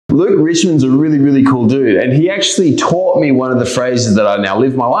Luke Richmond's a really, really cool dude. And he actually taught me one of the phrases that I now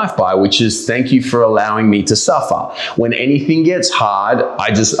live my life by, which is thank you for allowing me to suffer. When anything gets hard,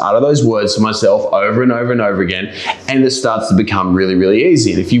 I just utter those words to myself over and over and over again, and it starts to become really, really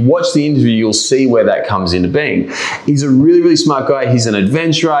easy. And if you watch the interview, you'll see where that comes into being. He's a really, really smart guy. He's an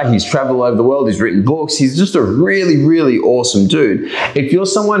adventurer. He's traveled all over the world. He's written books. He's just a really, really awesome dude. If you're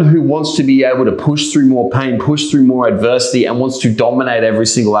someone who wants to be able to push through more pain, push through more adversity, and wants to dominate every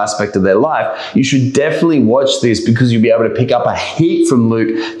single aspect of their life, you should definitely watch this, because you'll be able to pick up a heap from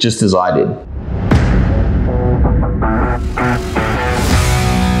Luke, just as I did.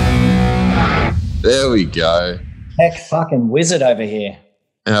 There we go. Heck fucking wizard over here.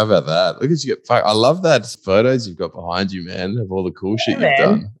 How about that? Look at you. I love that photos you've got behind you, man, of all the cool shit you've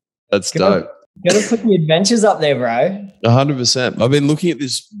done. That's dope. Gotta put the adventures up there, bro. 100%. I've been looking at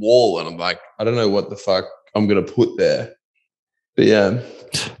this wall and I'm like, I don't know what the fuck I'm gonna put there. But yeah,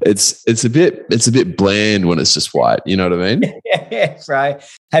 it's a bit bland when it's just white. You know what I mean? Yeah, bro.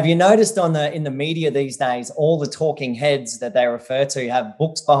 Have you noticed in the media these days, all the talking heads that they refer to have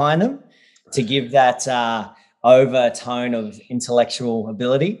books behind them to give that overtone of intellectual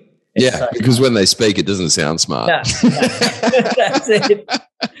ability? Because when they speak, it doesn't sound smart. No. That's it.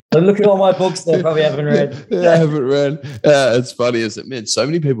 Look at all my books that I probably haven't read. I haven't read. It's funny, isn't it? Man, so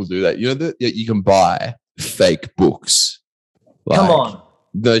many people do that. You know that you can buy fake books. Like, come on.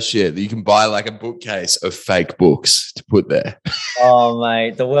 No shit. You can buy like a bookcase of fake books to put there. Oh,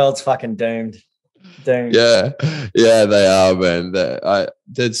 mate. The world's fucking doomed. Yeah, they are, man. I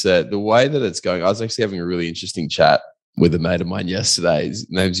dead set. The way that it's going, I was actually having a really interesting chat with a mate of mine yesterday. His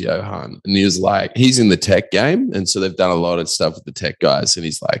name's Johan, and he was like, he's in the tech game, and so they've done a lot of stuff with the tech guys, and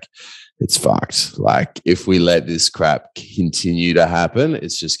he's like, it's fucked. Like, if we let this crap continue to happen,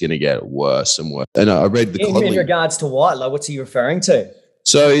 it's just going to get worse and worse. And I read the in regards to what? Like, what's he referring to?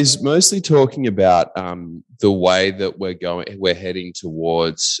 So he's mostly talking about the way that we're heading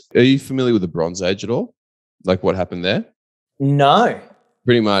towards. Are you familiar with the Bronze Age at all? Like what happened there? No.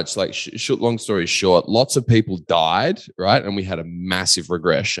 Pretty much, like long story short, lots of people died, right? And we had a massive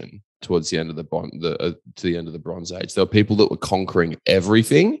regression towards the end of to the end of the Bronze Age. There were people that were conquering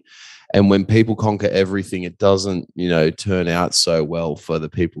everything. And when people conquer everything, it doesn't, turn out so well for the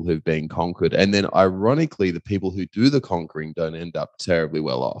people who've been conquered. And then ironically, the people who do the conquering don't end up terribly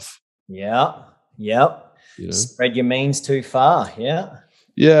well off. Yeah. Yep. Spread your means too far. Yeah.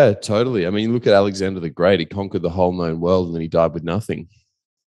 Yeah, totally. I mean, look at Alexander the Great. He conquered the whole known world and then he died with nothing.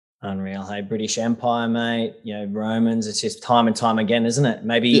 Unreal. Hey, British Empire, mate. Romans. It's just time and time again, isn't it?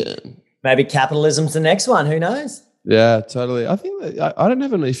 Maybe capitalism's the next one. Who knows? Yeah, totally. I think that I don't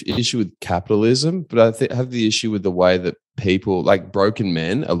have an issue with capitalism, but I have the issue with the way that people, like broken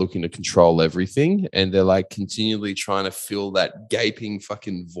men, are looking to control everything, and they're like continually trying to fill that gaping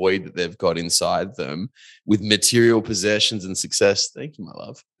fucking void that they've got inside them with material possessions and success. Thank you, my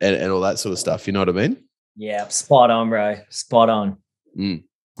love, and all that sort of stuff. You know what I mean? Yeah, spot on, bro. Spot on.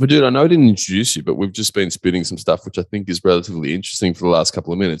 Well, dude, I know I didn't introduce you, but we've just been spitting some stuff which I think is relatively interesting for the last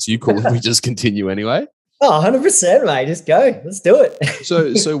couple of minutes. You cool if we just continue anyway? Oh, 100%, mate. Just go. Let's do it.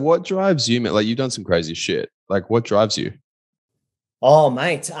 So what drives you, man? Like, you've done some crazy shit. Like, what drives you? Oh,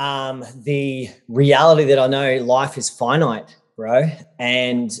 mate. The reality that I know life is finite, bro.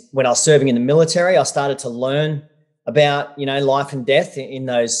 And when I was serving in the military, I started to learn about, life and death in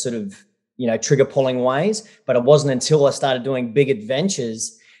those sort of, trigger pulling ways. But it wasn't until I started doing big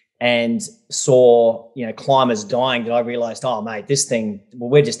adventures and saw, climbers dying that I realized, oh, mate, this thing,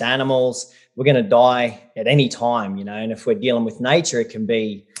 we're just animals. We're going to die at any time, and if we're dealing with nature, it can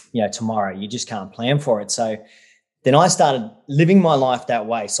be, tomorrow. You just can't plan for it. So then I started living my life that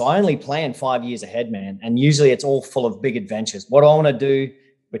way. So I only plan 5 years ahead, man. And usually it's all full of big adventures. What do I want to do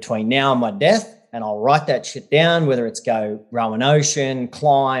between now and my death? And I'll write that shit down, whether it's go row an ocean,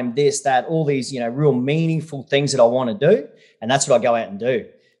 climb, this, that, all these, real meaningful things that I want to do. And that's what I go out and do.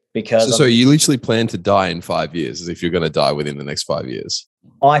 Because so you literally plan to die in 5 years, as if you're going to die within the next 5 years.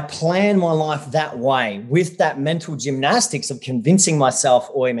 I plan my life that way, with that mental gymnastics of convincing myself,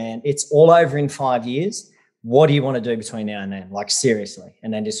 oi, man, it's all over in 5 years. What do you want to do between now and then? Like, seriously.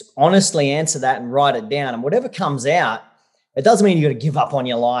 And then just honestly answer that and write it down. And whatever comes out, it doesn't mean you got to give up on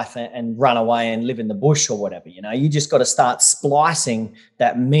your life and run away and live in the bush or whatever. You just got to start splicing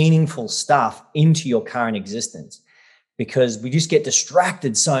that meaningful stuff into your current existence. Because we just get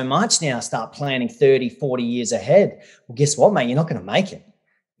distracted so much now, start planning 30, 40 years ahead. Well, guess what, mate? You're not going to make it.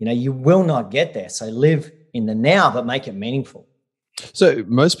 You will not get there. So live in the now, but make it meaningful. So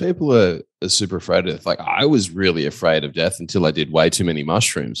most people are super afraid of, like, I was really afraid of death until I did way too many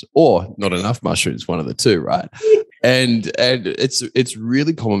mushrooms or not enough mushrooms, one of the two, right? And it's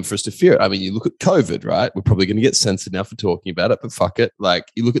really common for us to fear it. I mean, you look at COVID, right? We're probably going to get censored now for talking about it, but fuck it.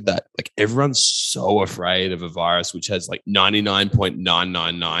 Like, you look at that, like, everyone's so afraid of a virus which has like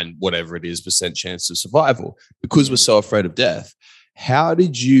 99.999 whatever it is % chance of survival because we're so afraid of death. How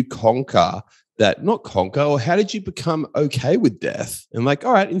did you conquer that? Not conquer, or how did you become okay with death? And like,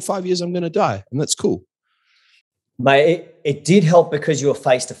 all right, in 5 years I'm going to die, and that's cool. Mate, it did help because you were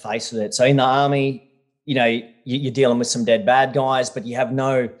face to face with it. So in the army, you know, you're dealing with some dead bad guys, but you have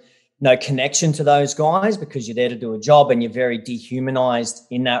no connection to those guys because you're there to do a job and you're very dehumanized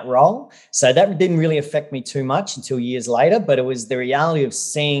in that role. So that didn't really affect me too much until years later, but it was the reality of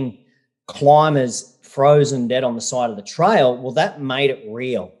seeing climbers frozen dead on the side of the trail. Well, that made it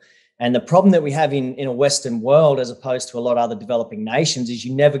real. And the problem that we have in a Western world, as opposed to a lot of other developing nations, is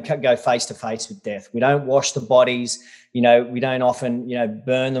you never go face to face with death. We don't wash the bodies. You know, we don't often, you know,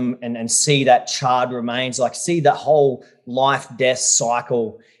 burn them and see that charred remains, like see the whole life-death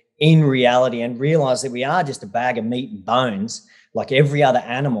cycle in reality and realize that we are just a bag of meat and bones like every other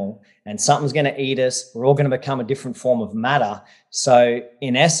animal, and something's going to eat us. We're all going to become a different form of matter. So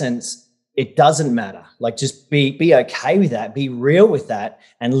in essence, it doesn't matter. Like, just be okay with that, be real with that,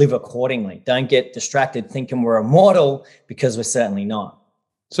 and live accordingly. Don't get distracted thinking we're immortal, because we're certainly not.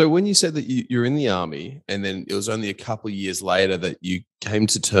 So when you said that you're in the army and then it was only a couple of years later that you came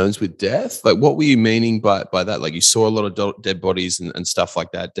to terms with death, like, what were you meaning by that? Like, you saw a lot of dead bodies and stuff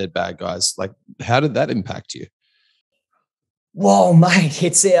like that, dead bad guys. Like, how did that impact you? Whoa, mate,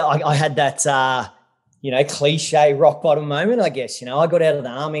 it's I had that, cliche rock bottom moment, I guess. You know, I got out of the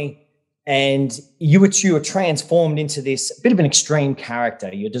army, and you were transformed into this bit of an extreme character.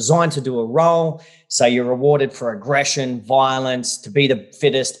 You're designed to do a role. So you're rewarded for aggression, violence, to be the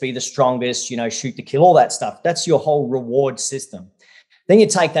fittest, be the strongest, you know, shoot to kill, all that stuff. That's your whole reward system. Then you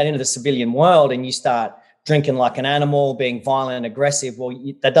take that into the civilian world and you start drinking like an animal, being violent and aggressive. Well,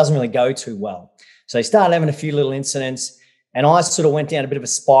 that doesn't really go too well. So you start having a few little incidents. And I sort of went down a bit of a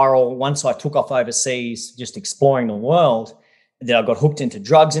spiral once I took off overseas, just exploring the world. Then I got hooked into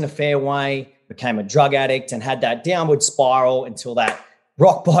drugs in a fair way, became a drug addict, and had that downward spiral until that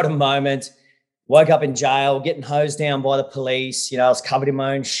rock bottom moment. Woke up in jail, getting hosed down by the police. You know, I was covered in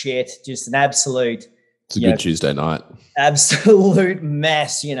my own shit, just an absolute. It's a good Tuesday night. Absolute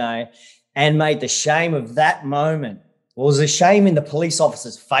mess, you know. And mate, the shame of that moment was the shame in the police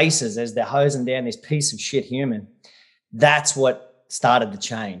officers' faces as they're hosing down this piece of shit human. That's what started the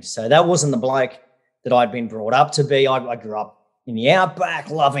change. So that wasn't the bloke that I'd been brought up to be. I grew up in the outback,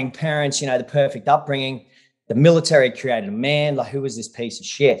 loving parents, you know, the perfect upbringing. The military created a man. Like, who was this piece of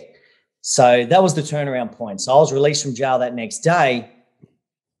shit? So that was the turnaround point. So I was released from jail that next day,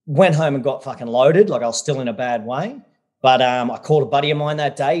 went home and got fucking loaded. Like, I was still in a bad way. But I called a buddy of mine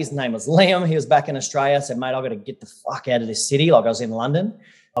that day. His name was Liam. He was back in Australia. I said, mate, I've got to get the fuck out of this city. Like, I was in London.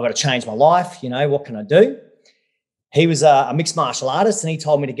 I've got to change my life. You know, what can I do? He was a mixed martial artist, and he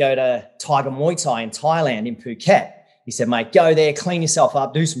told me to go to Tiger Muay Thai in Thailand, in Phuket. He said, mate, go there, clean yourself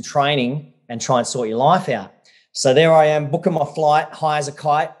up, do some training, and try and sort your life out. So there I am, booking my flight, high as a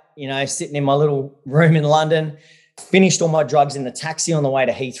kite, you know, sitting in my little room in London, finished all my drugs in the taxi on the way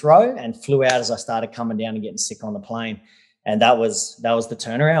to Heathrow, and flew out as I started coming down and getting sick on the plane. And that was the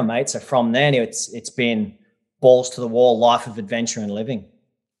turnaround, mate. So from then, it's been balls to the wall, life of adventure and living.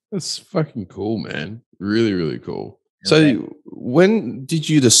 That's fucking cool, man. Really, really cool. So when did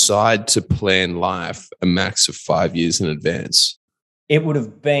you decide to plan life a max of 5 years in advance? It would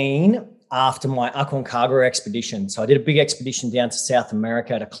have been after my Aconcagua expedition. So I did a big expedition down to South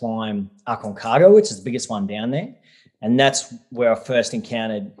America to climb Aconcagua, which is the biggest one down there. And that's where I first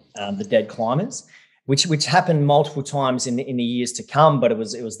encountered the dead climbers, which happened multiple times in the years to come. But it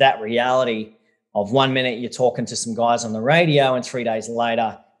was that reality of 1 minute you're talking to some guys on the radio, and 3 days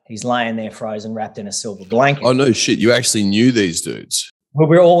later, he's laying there frozen, wrapped in a silver blanket. Oh, no shit. You actually knew these dudes. Well,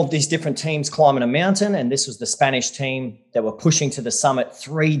 we're all these different teams climbing a mountain, and this was the Spanish team that were pushing to the summit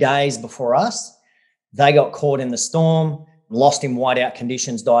 3 days before us. They got caught in the storm, lost in whiteout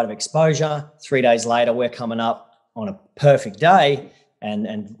conditions, died of exposure. 3 days later, we're coming up on a perfect day,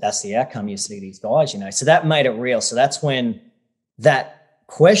 and that's the outcome. You see these guys, you know. So that made it real. So that's when that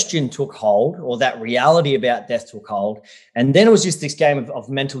question took hold, or that reality about death took hold. And then it was just this game of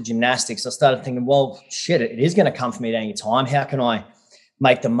mental gymnastics. I started thinking, well, shit, it is going to come for me at any time. How can I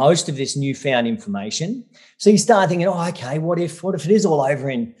make the most of this newfound information? So you start thinking, oh, okay, what if it is all over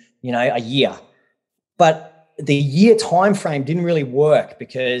in, you know, a year? But the year time frame didn't really work,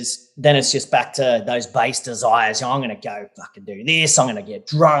 because then it's just back to those base desires. I'm going to go fucking do this. I'm going to get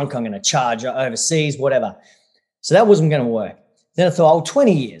drunk. I'm going to charge overseas, whatever. So that wasn't going to work. Then I thought,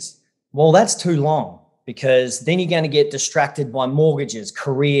 20 years. Well, that's too long, because then you're going to get distracted by mortgages,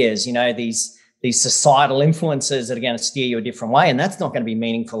 careers, these societal influences that are going to steer you a different way. And that's not going to be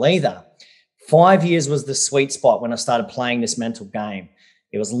meaningful either. 5 years was the sweet spot when I started playing this mental game.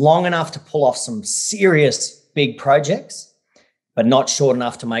 It was long enough to pull off some serious big projects, but not short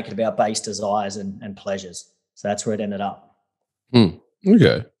enough to make it about base desires and pleasures. So that's where it ended up.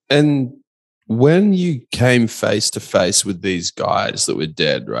 Okay. And when you came face to face with these guys that were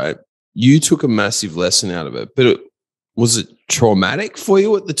dead, right, you took a massive lesson out of it. But was it traumatic for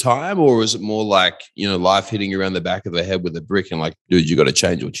you at the time, or was it more like, life hitting you around the back of the head with a brick and like, dude, you got to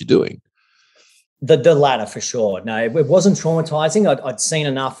change what you're doing? The latter, for sure. No, it wasn't traumatizing. I'd seen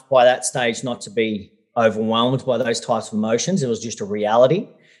enough by that stage not to be overwhelmed by those types of emotions. It was just a reality.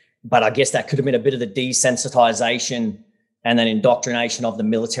 But I guess that could have been a bit of the desensitization and then indoctrination of the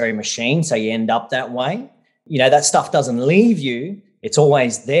military machine. So you end up that way. That stuff doesn't leave you. It's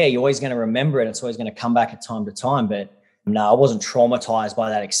always there. You're always going to remember it. It's always going to come back at time to time. But no, I wasn't traumatized by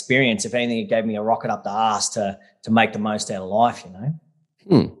that experience. If anything, it gave me a rocket up the arse to make the most out of life,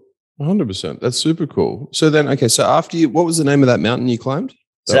 100%. That's super cool. So then, okay, so after what was the name of that mountain you climbed?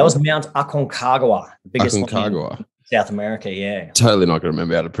 So that was Mount Aconcagua, the biggest Aconcagua. one in South America, yeah. Totally not going to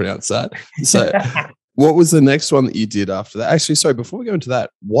remember how to pronounce that. So what was the next one that you did after that? Actually, sorry, before we go into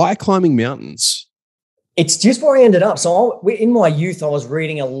that, why climbing mountains? It's just where I ended up. So in my youth, I was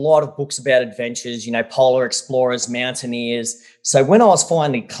reading a lot of books about adventures, polar explorers, mountaineers. So when I was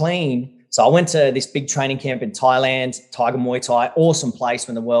finally clean, so I went to this big training camp in Thailand, Tiger Muay Thai, awesome place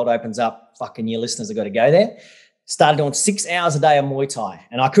when the world opens up. Fucking your listeners have got to go there. Started doing 6 hours a day of Muay Thai,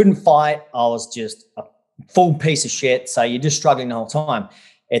 and I couldn't fight. I was just a full piece of shit. So you're just struggling the whole time.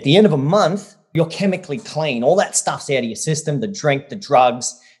 At the end of a month, you're chemically clean. All that stuff's out of your system, the drink, the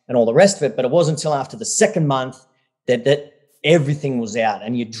drugs, and all the rest of it. But it wasn't until after the second month that everything was out,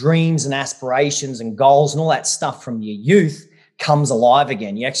 and your dreams and aspirations and goals and all that stuff from your youth comes alive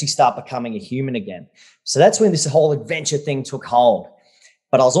again. You actually start becoming a human again. So that's when this whole adventure thing took hold.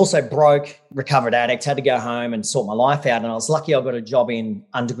 But I was also broke, recovered addict, had to go home and sort my life out. And I was lucky I got a job in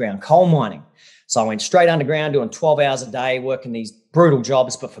underground coal mining. So I went straight underground, doing 12 hours a day, working these brutal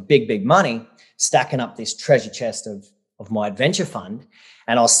jobs, but for big, big money, stacking up this treasure chest of my adventure fund.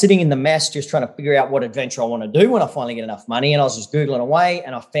 And I was sitting in the mess, just trying to figure out what adventure I want to do when I finally get enough money. And I was just Googling away,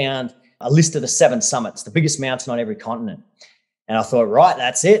 and I found a list of the 7 summits, the biggest mountain on every continent. And I thought, right,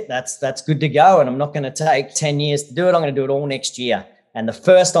 that's it. That's good to go. And I'm not going to take 10 years to do it. I'm going to do it all next year. And the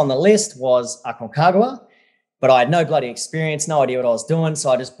first on the list was Aconcagua, but I had no bloody experience, no idea what I was doing. So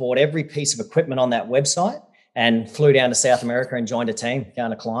I just bought every piece of equipment on that website and flew down to South America and joined a team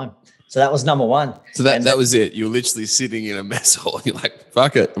going to climb. So that was number one. So that was it. You were literally sitting in a mess hall. You're like,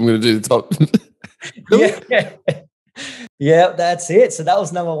 fuck it, I'm going to do the top. Yeah, that's it. So that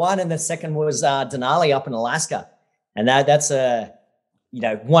was number one. And the second was Denali up in Alaska. And that's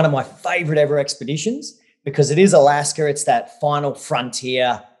one of my favorite ever expeditions, because it is Alaska. It's that final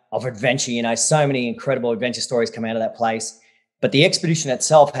frontier of adventure. So many incredible adventure stories come out of that place. But the expedition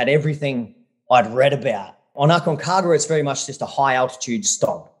itself had everything I'd read about. On Aconcagua, it's very much just a high altitude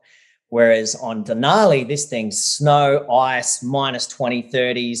stop. Whereas on Denali, this thing's snow, ice, minus 20,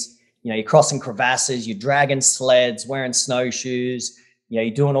 30s. You're crossing crevasses, you're dragging sleds, wearing snowshoes. You're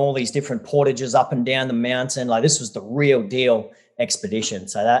doing all these different portages up and down the mountain. Like, this was the real deal expedition.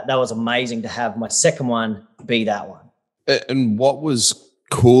 So that was amazing to have my second one be that one. And what was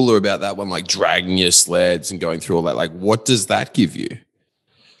cooler about that one, like dragging your sleds and going through all that? Like, what does that give you?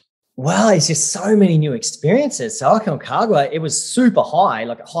 Well, it's just so many new experiences. So Aconcagua, it was super high,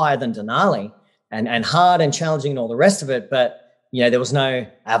 like higher than Denali, and hard and challenging and all the rest of it. But, there was no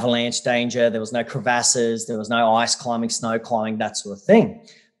avalanche danger. There was no crevasses. There was no ice climbing, snow climbing, that sort of thing.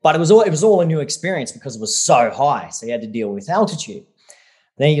 But it was all a new experience because it was so high. So you had to deal with altitude.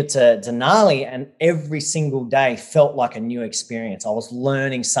 Then you get to Denali, and every single day felt like a new experience. I was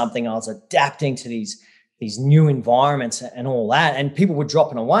learning something. I was adapting to these new environments and all that. And people were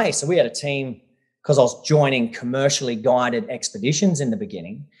dropping away. So we had a team, because I was joining commercially guided expeditions in the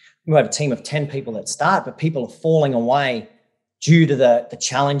beginning. We had a team of 10 people at start, but people are falling away due to the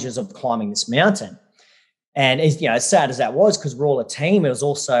challenges of climbing this mountain. And as sad as that was, because we're all a team, it was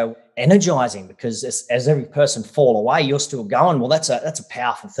also energizing, because as every person fall away, you're still going. Well, that's a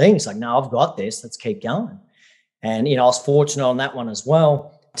powerful thing. It's like, no, I've got this. Let's keep going. And I was fortunate on that one as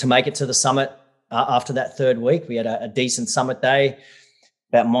well to make it to the summit after that third week. We had a decent summit day.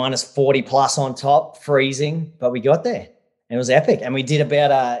 about minus 40 plus on top, freezing, but we got there. And it was epic. And we did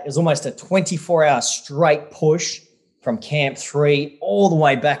it was almost a 24-hour straight push from Camp 3 all the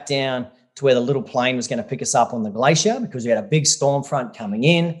way back down to where the little plane was going to pick us up on the glacier, because we had a big storm front coming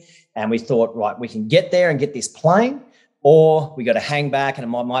in. And we thought, right, we can get there and get this plane, or we got to hang back and it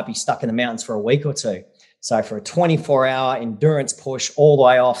might be stuck in the mountains for a week or two. So for a 24-hour endurance push all the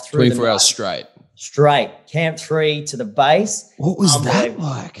way off through 24 hours straight. Camp 3 to the base. What was that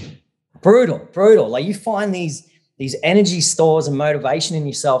like? Brutal. Like, you find these energy stores and motivation in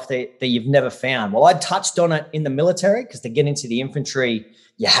yourself that you've never found. Well, I touched on it in the military, because to get into the infantry,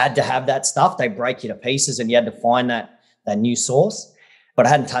 you had to have that stuff. They break you to pieces and you had to find that new source. But I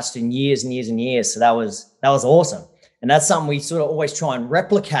hadn't touched it in years and years and years. So that was awesome. And that's something we sort of always try and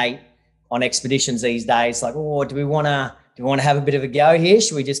replicate on expeditions these days. Like, oh, do we want to have a bit of a go here?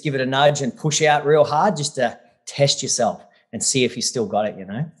 Should we just give it a nudge and push out real hard just to test yourself and see if you still got it,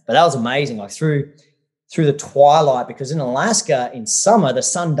 But that was amazing. Like, through the twilight, because in Alaska in summer, the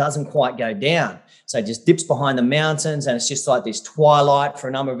sun doesn't quite go down. So it just dips behind the mountains and it's just like this twilight for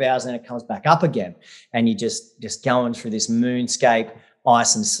a number of hours and then it comes back up again. And you just going through this moonscape,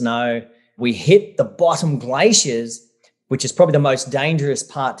 ice and snow. We hit the bottom glaciers, which is probably the most dangerous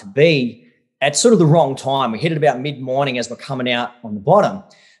part to be, at sort of the wrong time. We hit it about mid-morning as we're coming out on the bottom.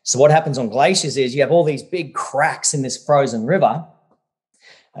 So what happens on glaciers is you have all these big cracks in this frozen river.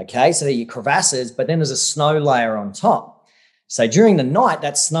 Okay, so they're your crevasses, but then there's a snow layer on top. So during the night,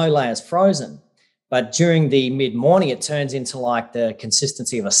 that snow layer is frozen. But during the mid-morning, it turns into like the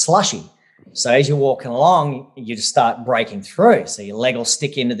consistency of a slushy. So as you're walking along, you just start breaking through. So your leg will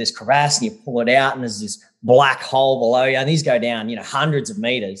stick into this crevasse and you pull it out and there's this black hole below you. And these go down, hundreds of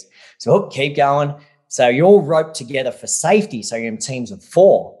meters. So keep going. So you're all roped together for safety. So you're in teams of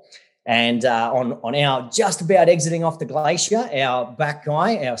 4. And on our just about exiting off the glacier, our back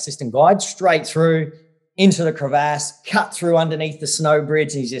guy, our assistant guide, straight through into the crevasse, cut through underneath the snow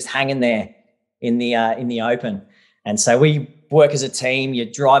bridge, and he's just hanging there in the open. And so we work as a team. You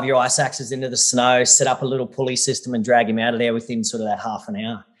drive your ice axes into the snow, set up a little pulley system, and drag him out of there within sort of that half an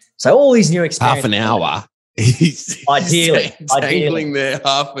hour. So all these new experiences. Half an hour. Ideally. Dangling there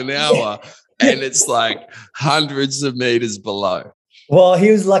half an hour, and it's like hundreds of meters below. Well,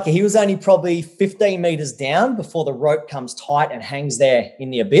 he was lucky. He was only probably 15 meters down before the rope comes tight and hangs there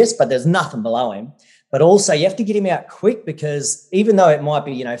in the abyss, but there's nothing below him. But also you have to get him out quick, because even though it might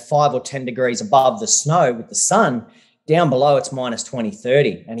be, 5 or 10 degrees above the snow with the sun, down below it's minus 20,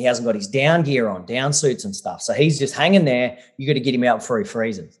 30, and he hasn't got his down gear on, down suits and stuff. So he's just hanging there. You got to get him out before he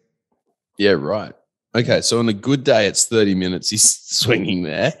freezes. Yeah, right. Okay, so on a good day, it's 30 minutes. He's swinging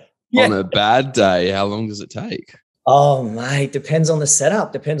there. Yeah. On a bad day, how long does it take? Oh, mate, depends on the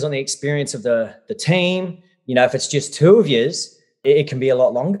setup, depends on the experience of the team. If it's just 2 of yous, it can be a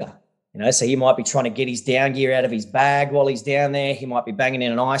lot longer. So he might be trying to get his down gear out of his bag while he's down there. He might be banging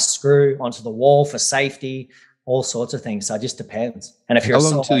in an ice screw onto the wall for safety, all sorts of things. So it just depends. And if you're how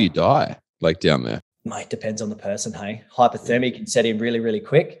long till you die, like down there? Mate, depends on the person, hey. Hypothermia can set in really, really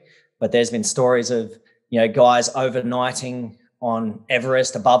quick. But there's been stories of, guys overnighting on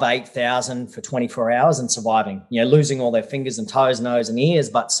Everest above 8,000 for 24 hours and surviving, losing all their fingers and toes, nose and ears,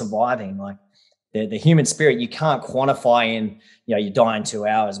 but surviving. Like the human spirit, you can't quantify in, you die in 2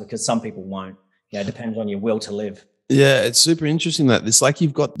 hours, because some people won't. It depends on your will to live. Yeah, it's super interesting that it's like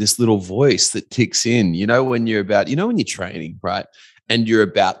you've got this little voice that ticks in, when you're when you're training, right? And you're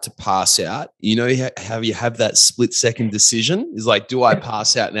about to pass out, how you have that split second decision is like, do I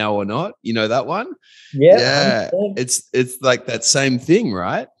pass out now or not? That one? Yeah. 100%. It's like that same thing,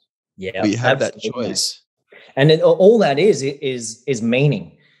 right? Yeah. But you have that choice. And all that is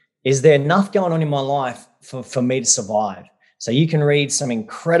meaning. Is there enough going on in my life for me to survive? So you can read some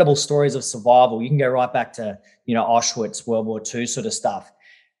incredible stories of survival. You can go right back to, Auschwitz, World War II sort of stuff.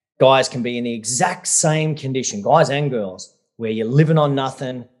 Guys can be in the exact same condition, guys and girls, where you're living on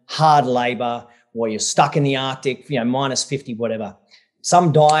nothing, hard labor, or you're stuck in the Arctic, minus 50, whatever.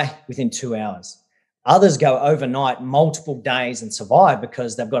 Some die within 2 hours. Others go overnight, multiple days, and survive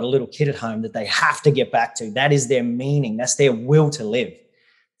because they've got a little kid at home that they have to get back to. That is their meaning. That's their will to live.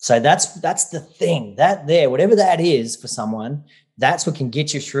 So that's the thing. That there, whatever that is for someone, that's what can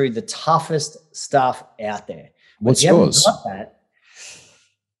get you through the toughest stuff out there. What's yours? Got that,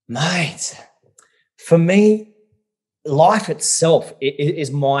 mate, for me, life itself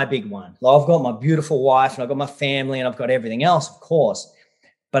is my big one. Like, I've got my beautiful wife and I've got my family and I've got everything else, of course.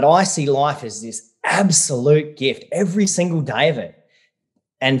 But I see life as this absolute gift every single day of it.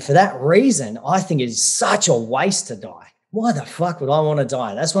 And for that reason, I think it's such a waste to die. Why the fuck would I want to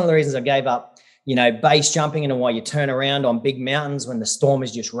die? That's one of the reasons I gave up base jumping and why you turn around on big mountains when the storm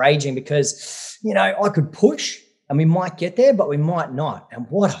is just raging, because, I could push and we might get there, but we might not. And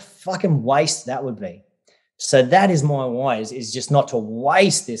what a fucking waste that would be. So that is my why, is just not to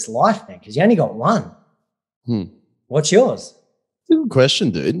waste this life, man, because you only got one. What's yours? Good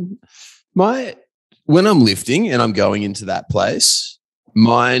question, dude. When I'm lifting and I'm going into that place,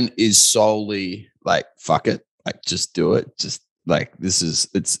 mine is solely like, fuck it, like just do it. Just like,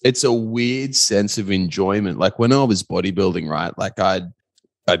 it's a weird sense of enjoyment. Like when I was bodybuilding, right? Like I'd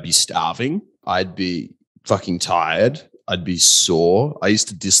be starving. I'd be fucking tired. I'd be sore. I used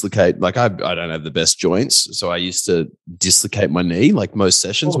to dislocate, like I don't have the best joints. So I used to dislocate my knee, like most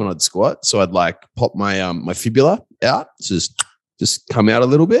sessions when I'd squat. So I'd like pop my my fibula out, just come out a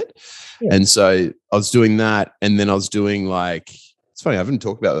little bit. Yeah. And so I was doing that. And then I was doing like, it's funny, I haven't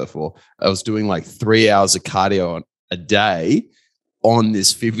talked about it before. I was doing like 3 hours of cardio a day on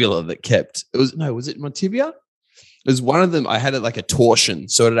this fibula that was it my tibia? It was one of them. I had it like a torsion.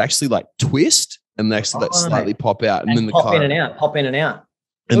 So it'd actually like twist and actually like slightly pop out. And then the pop in and out.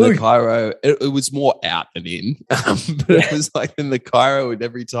 And the chiro, it was more out and in. But it was like in the chiro, and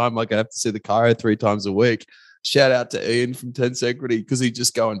every time like I have to see the chiro 3 times a week. Shout out to Ian from Tense Equity, because he'd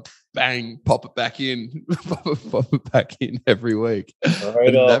just go and bang, pop it back in, pop it back in every week. I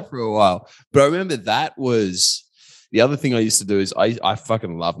did that for a while. But I remember that was the other thing I used to do is I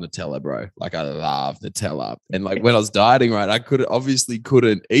fucking love Nutella, bro. Like I love Nutella. And like when I was dieting, right, I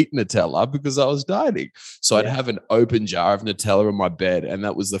couldn't eat Nutella because I was dieting. So I'd have an open jar of Nutella on my bed. And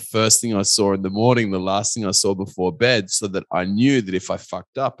that was the first thing I saw in the morning, the last thing I saw before bed, so that I knew that if I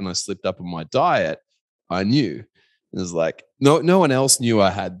fucked up and I slipped up on my diet, I knew. It was like, no one else knew I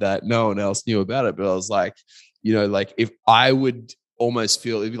had that. No one else knew about it. But I was like, like if I would almost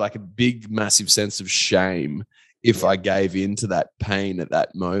feel, it'd be like a big, massive sense of shame if I gave in to that pain at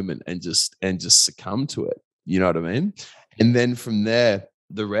that moment and just succumb to it. You know what I mean? And then from there,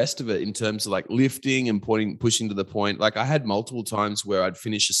 the rest of it in terms of like lifting and pushing to the point, like I had multiple times where I'd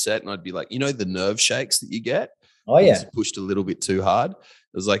finish a set and I'd be like, the nerve shakes that you get. Oh yeah. Pushed a little bit too hard.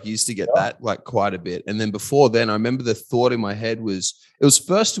 It was like, you used to get that like quite a bit. And then before then, I remember the thought in my head was, it was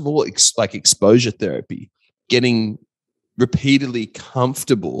first of all, like exposure therapy, getting repeatedly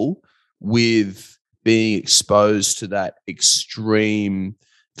comfortable with being exposed to that extreme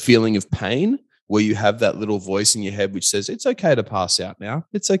feeling of pain, where you have that little voice in your head which says, it's okay to pass out now.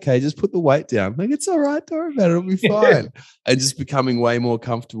 It's okay. Just put the weight down. Like, it's all right. Don't worry about it. It'll be fine. And just becoming way more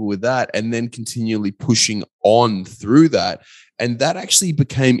comfortable with that, and then continually pushing on through that. And that actually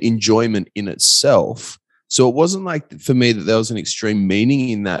became enjoyment in itself. So it wasn't like for me that there was an extreme meaning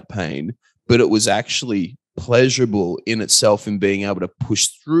in that pain, but it was actually pleasurable in itself in being able to push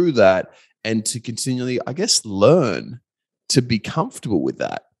through that and to continually, I guess, learn to be comfortable with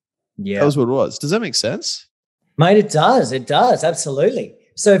that. Yeah. That was what it was. Does that make sense? Mate, it does. It does. Absolutely.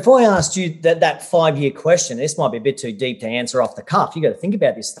 So if I asked you that 5-year question, this might be a bit too deep to answer off the cuff. You got to think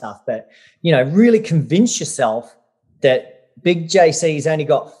about this stuff, but, really convince yourself that Big JC's only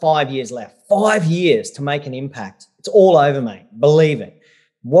got 5 years left, 5 years to make an impact. It's all over, mate. Believe it.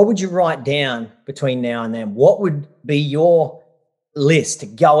 What would you write down between now and then? What would be your list to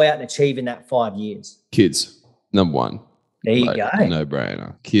go out and achieve in that 5 years? Kids, number one. There you go. No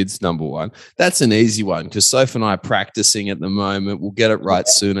brainer. Kids, number one. That's an easy one because Soph and I are practicing at the moment. We'll get it right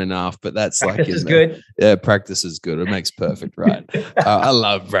soon enough, but that's practice is good. Yeah, practice is good. It makes perfect, right? I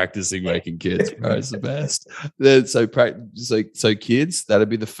love practicing making kids, bro. It's the best. So kids, that'd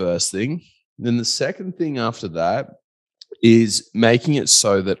be the first thing. Then the second thing after that is making it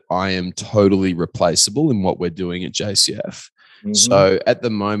so that I am totally replaceable in what we're doing at JCF. Mm-hmm. So at the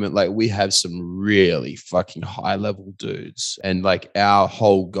moment, like we have some really fucking high level dudes, and like our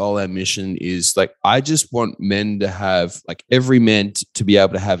whole goal, our mission is like, I just want men to have, like every man to be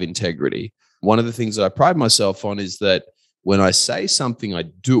able to have integrity. One of the things that I pride myself on is that when I say something, I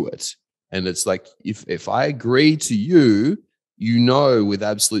do it. And it's like, if I agree to you, with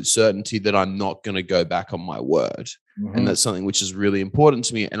absolute certainty that I'm not going to go back on my word. Mm-hmm. And that's something which is really important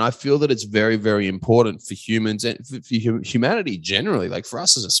to me. And I feel that it's very, very important for humans and for humanity generally, like for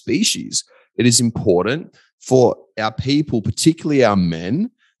us as a species. It is important for our people, particularly our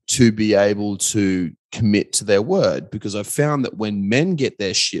men, to be able to commit to their word, because I've found that when men get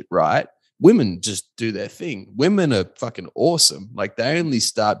their shit right, women just do their thing. Women are fucking awesome. Like they only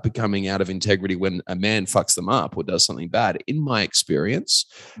start becoming out of integrity when a man fucks them up or does something bad, in my experience.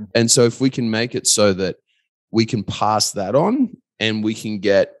 Mm-hmm. And so if we can make it so that we can pass that on, and we can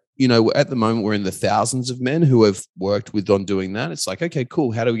get, at the moment we're in the thousands of men who have worked with on doing that. It's like, okay,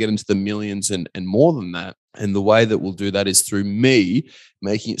 cool. How do we get into the millions and more than that? And the way that we'll do that is through me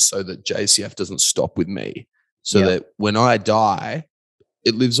making it so that JCF doesn't stop with me, so that when I die,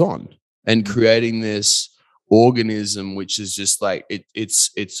 it lives on, and creating this organism, which is just like,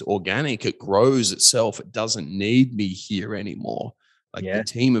 it's organic. It grows itself. It doesn't need me here anymore. Like the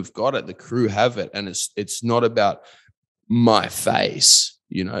team have got it, the crew have it. And it's not about my face,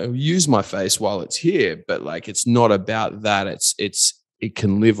 use my face while it's here, but like, it's not about that. It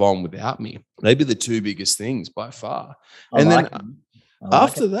can live on without me. Maybe the two biggest things by far.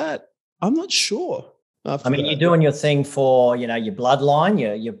 After that, I'm not sure. You're doing your thing for, your bloodline.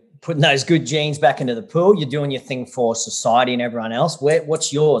 You're putting those good genes back into the pool. You're doing your thing for society and everyone else.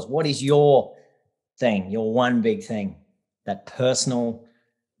 What's yours? What is your thing? Your one big thing, that personal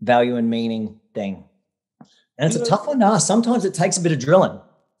value and meaning thing. And it's a tough one to ask. Sometimes it takes a bit of drilling.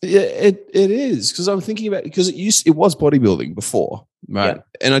 Yeah, it is, because I'm thinking about, because it was bodybuilding before, right? Yeah.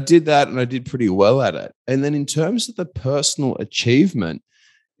 And I did that, and I did pretty well at it. And then in terms of the personal achievement,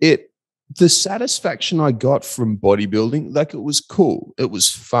 the satisfaction I got from bodybuilding, like, it was cool, it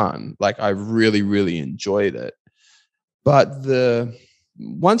was fun, like I really, really enjoyed it. But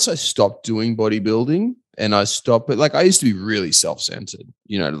once I stopped doing bodybuilding, and I stopped it, like, I used to be really self-centered,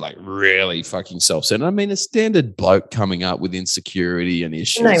 like really fucking self-centered. I mean, a standard bloke coming up with insecurity and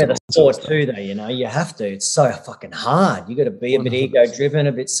issues. The name of the sport too, though, you have to. It's so fucking hard. You got to be a bit ego-driven,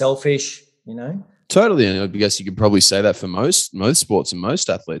 a bit selfish, Totally. And I guess you could probably say that for most sports and most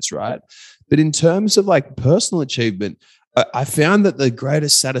athletes, right? But in terms of like personal achievement, I found that the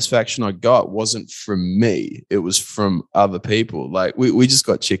greatest satisfaction I got wasn't from me. It was from other people. Like we just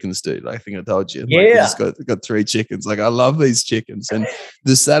got chickens, dude. I think I told you. Yeah. Like, we just got 3 chickens. Like, I love these chickens. And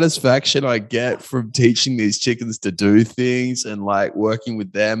the satisfaction I get from teaching these chickens to do things and like working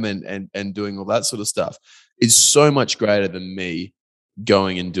with them and doing all that sort of stuff is so much greater than me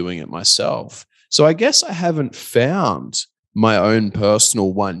going and doing it myself. So I guess I haven't found my own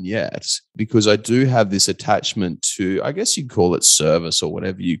personal one yet, because I do have this attachment to, I guess you'd call it service or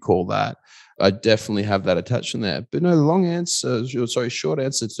whatever you call that. I definitely have that attachment there. But no, short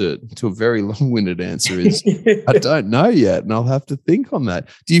answer to a very long-winded answer is I don't know yet, and I'll have to think on that.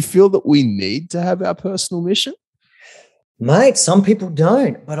 Do you feel that we need to have our personal mission? Mate, some people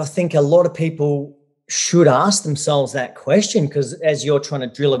don't, but I think a lot of people should ask themselves that question, because as you're trying to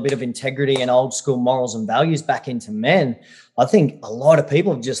drill a bit of integrity and old school morals and values back into men, I think a lot of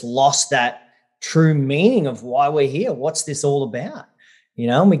people have just lost that true meaning of why we're here. What's this all about?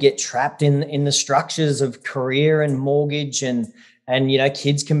 And we get trapped in the structures of career and mortgage, and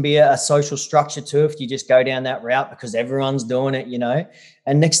kids can be a social structure too if you just go down that route because everyone's doing it,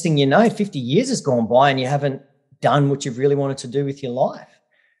 and next thing you know, 50 years has gone by and you haven't done what you've really wanted to do with your life.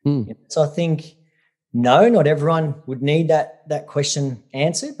 So I think, no, not everyone would need that question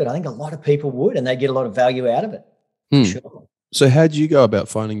answered, but I think a lot of people would, and they get a lot of value out of it. For sure. So how do you go about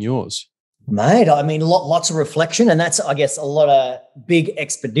finding yours? Mate, I mean, lots of reflection, and that's, I guess, a lot of big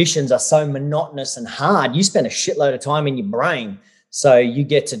expeditions are so monotonous and hard. You spend a shitload of time in your brain, so you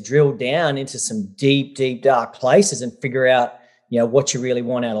get to drill down into some deep, deep, dark places and figure out, what you really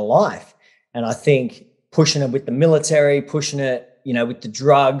want out of life. And I think pushing it with the military, pushing it, with the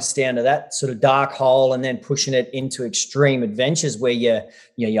drugs down to that sort of dark hole, and then pushing it into extreme adventures where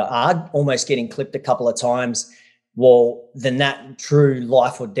you are almost getting clipped a couple of times. Well, then that true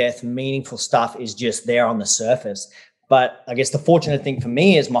life or death, meaningful stuff is just there on the surface. But I guess the fortunate thing for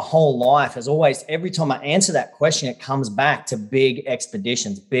me is my whole life has always, every time I answer that question, it comes back to big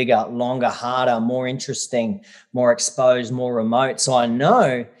expeditions, bigger, longer, harder, more interesting, more exposed, more remote. So I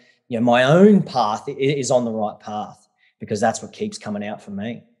know, my own path is on the right path, because that's what keeps coming out for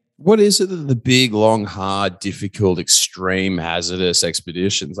me. What is it that the big, long, hard, difficult, extreme, hazardous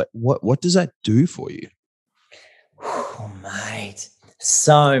expeditions, like what does that do for you? Oh, mate,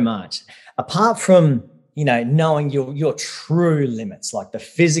 so much. Apart from, knowing your true limits, like the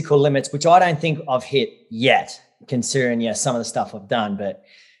physical limits, which I don't think I've hit yet, considering, some of the stuff I've done, but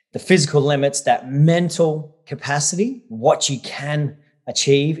the physical limits, that mental capacity, what you can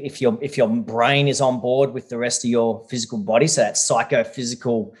achieve if your brain is on board with the rest of your physical body, so that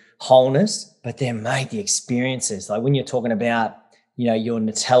psychophysical wholeness. But then, mate, the experiences, like when you're talking about, your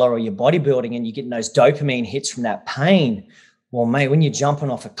Nutella or your bodybuilding and you're getting those dopamine hits from that pain. Well, mate, when you're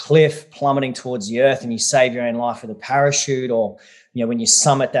jumping off a cliff, plummeting towards the earth, and you save your own life with a parachute, or, when you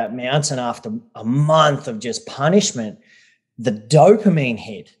summit that mountain after a month of just punishment, the dopamine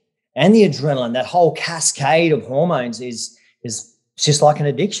hit and the adrenaline, that whole cascade of hormones is just like an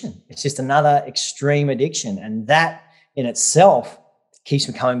addiction. It's just another extreme addiction. And that in itself keeps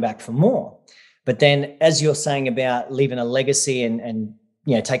me coming back for more. But then, as you're saying about leaving a legacy and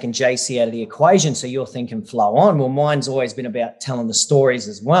taking JC out of the equation. So you're thinking flow on. Well, mine's always been about telling the stories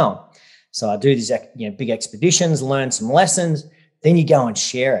as well. So I do these, big expeditions, learn some lessons, then you go and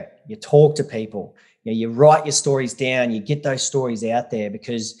share it. You talk to people, you write your stories down, you get those stories out there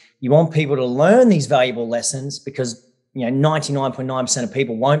because you want people to learn these valuable lessons because 99.9% of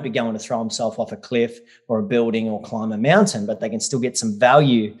people won't be going to throw themselves off a cliff or a building or climb a mountain, but they can still get some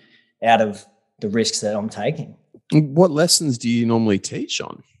value out of the risks that I'm taking. What lessons do you normally teach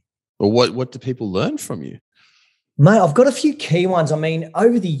on? Or what do people learn from you? Mate, I've got a few key ones. I mean,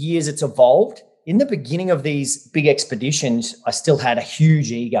 over the years, it's evolved. In the beginning of these big expeditions, I still had a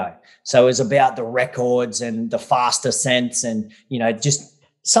huge ego. So it was about the records and the fast ascents and, just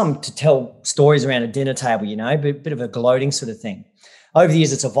some to tell stories around a dinner table, bit of a gloating sort of thing. Over the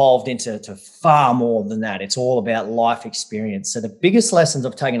years, it's evolved into far more than that. It's all about life experience. So the biggest lessons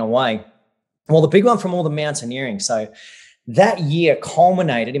I've taken away, well, the big one from all the mountaineering. So that year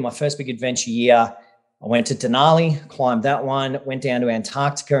culminated in my first big adventure year. I went to Denali, climbed that one, went down to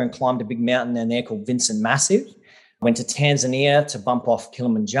Antarctica and climbed a big mountain down there called Vincent Massive. I went to Tanzania to bump off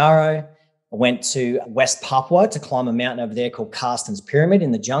Kilimanjaro. I went to West Papua to climb a mountain over there called Carsten's Pyramid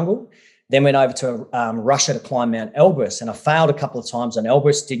in the jungle. Then went over to Russia to climb Mount Elbrus. And I failed a couple of times on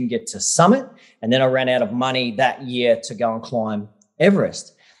Elbrus, didn't get to summit. And then I ran out of money that year to go and climb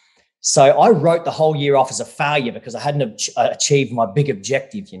Everest. So I wrote the whole year off as a failure because I hadn't achieved my big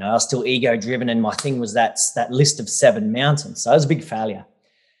objective. I was still ego driven and my thing was that list of 7 mountains. So it was a big failure.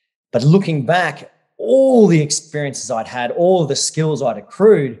 But looking back, all the experiences I'd had, all of the skills I'd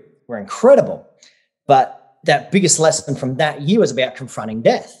accrued were incredible. But that biggest lesson from that year was about confronting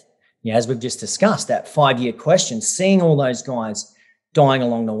death. As we've just discussed, that 5-year question, seeing all those guys dying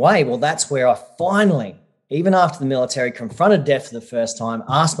along the way. Well, that's where I finally, even after the military, confronted death for the first time,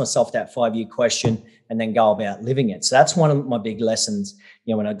 asked myself that 5-year question and then go about living it. So that's one of my big lessons,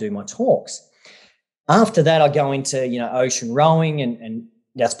 when I do my talks. After that, I go into, ocean rowing and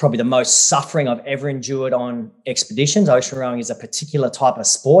that's probably the most suffering I've ever endured on expeditions. Ocean rowing is a particular type of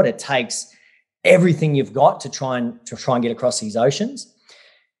sport. It takes everything you've got to try and get across these oceans.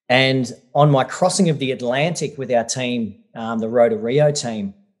 And on my crossing of the Atlantic with our team, the Road to Rio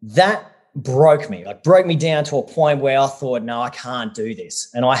team, that broke me down to a point where I thought, no, I can't do this.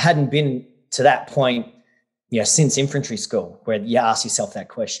 And I hadn't been to that point, since infantry school where you ask yourself that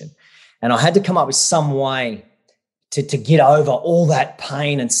question. And I had to come up with some way to get over all that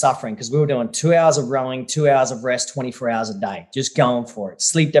pain and suffering because we were doing 2 hours of rowing, 2 hours of rest, 24 hours a day, just going for it.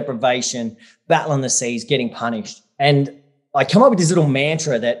 Sleep deprivation, battling the seas, getting punished. And I come up with this little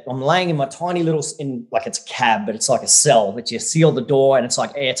mantra that I'm laying in my tiny little, like it's a cab, but it's like a cell that you seal the door and it's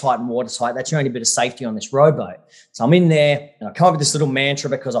like airtight and watertight. That's your only bit of safety on this rowboat. So I'm in there and I come up with this little mantra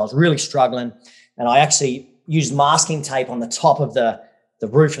because I was really struggling. And I actually used masking tape on the top of the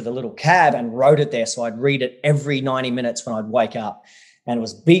roof of the little cab and wrote it there. So I'd read it every 90 minutes when I'd wake up. And it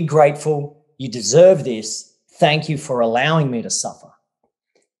was, be grateful. You deserve this. Thank you for allowing me to suffer.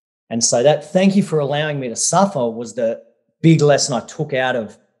 And so that thank you for allowing me to suffer was the big lesson I took out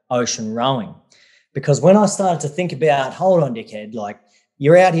of ocean rowing. Because when I started to think about, hold on, dickhead, like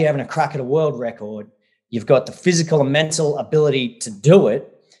you're out here having a crack at a world record. You've got the physical and mental ability to do it.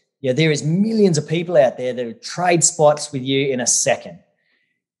 There is millions of people out there that would trade spots with you in a second.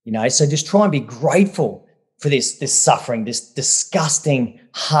 So just try and be grateful for this suffering, this disgusting,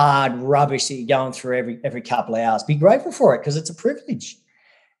 hard rubbish that you're going through every couple of hours. Be grateful for it because it's a privilege.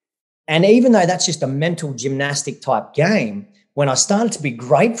 And even though that's just a mental gymnastic type game, when I started to be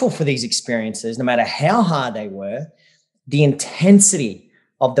grateful for these experiences, no matter how hard they were, the intensity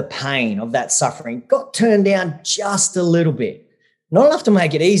of the pain, of that suffering got turned down just a little bit. Not enough to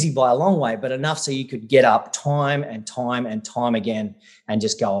make it easy by a long way, but enough so you could get up time and time and time again and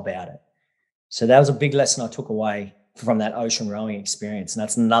just go about it. So that was a big lesson I took away from that ocean rowing experience. And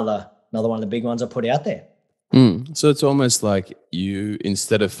that's another one of the big ones I put out there. So it's almost like you,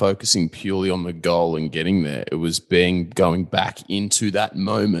 instead of focusing purely on the goal and getting there, it was going back into that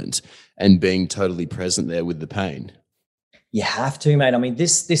moment and being totally present there with the pain. You have to, mate. I mean,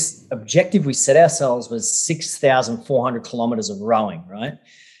 this objective we set ourselves was 6,400 kilometers of rowing, right?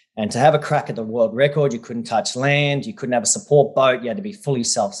 And to have a crack at the world record, you couldn't touch land, you couldn't have a support boat, you had to be fully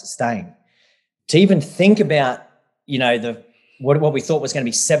self-sustained. To even think about, what we thought was going to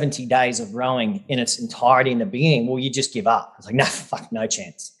be 70 days of rowing in its entirety in the beginning, well, you just give up. I was like, no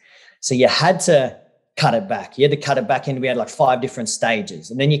chance. So you had to cut it back. You had to cut it back into, we had like 5 different stages.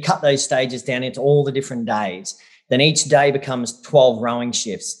 And then you cut those stages down into all the different days. Then each day becomes 12 rowing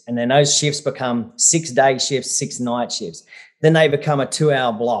shifts. And then those shifts become 6 day shifts, 6 night shifts. Then they become a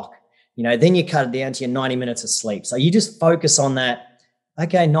 2-hour block. Then you cut it down to your 90 minutes of sleep. So you just focus on that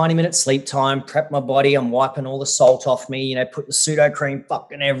okay, 90 minutes sleep time, prep my body. I'm wiping all the salt off me, you know, put the pseudo cream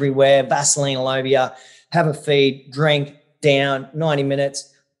fucking everywhere, Vaseline all over you, have a feed, drink, down, 90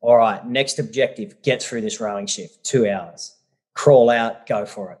 minutes. All right, next objective, get through this rowing shift, 2 hours, crawl out, go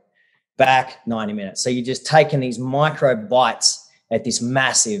for it. Back, 90 minutes. So you're just taking these micro bites at this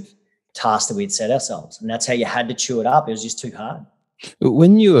massive task that we'd set ourselves. And that's how you had to chew it up. It was just too hard.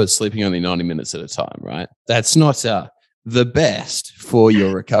 When you were sleeping only 90 minutes at a time, right? That's not the best for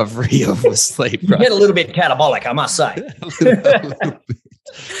your recovery of the sleep, right? You get a little bit catabolic, I must say. a little bit.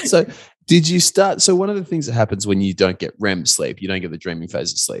 So did you start? So one of the things that happens when you don't get REM sleep, you don't get the dreaming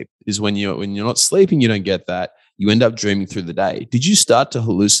phase of sleep, is when you're not sleeping, you don't get that. You end up dreaming through the day. Did you start to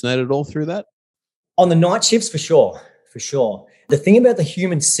hallucinate at all through that? On the night shifts, for sure. The thing about the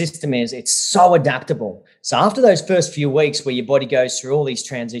human system is it's so adaptable. So after those first few weeks where your body goes through all these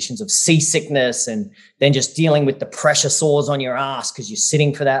transitions of seasickness and then just dealing with the pressure sores on your ass because you're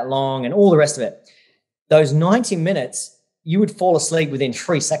sitting for that long and all the rest of it, those 90 minutes, you would fall asleep within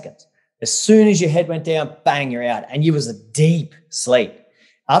 3 seconds. As soon as your head went down, bang, you're out. And you was a deep sleep.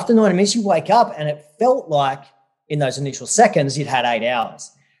 After 90 minutes, you wake up and it felt like in those initial seconds, you'd had 8 hours.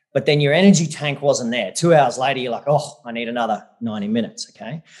 But then your energy tank wasn't there. 2 hours later, you're like, oh, I need another 90 minutes,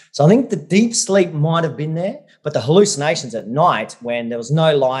 okay? So I think the deep sleep might have been there, but the hallucinations at night when there was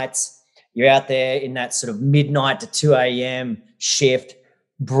no lights, you're out there in that sort of midnight to 2 a.m. shift,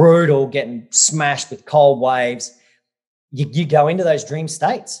 brutal, getting smashed with cold waves, you go into those dream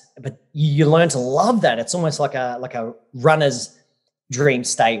states, but you learn to love that. It's almost like a runner's dream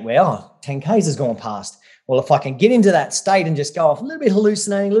state where, 10Ks has gone past. Well, if I can get into that state and just go off a little bit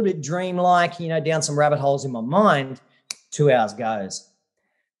hallucinating, a little bit dreamlike, down some rabbit holes in my mind, 2 hours goes.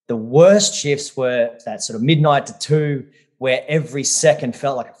 The worst shifts were that sort of midnight to 2, where every second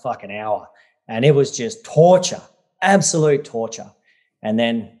felt like a fucking hour. And it was just torture, absolute torture. And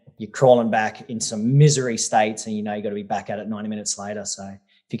then you're crawling back in some misery states and you got to be back at it 90 minutes later. So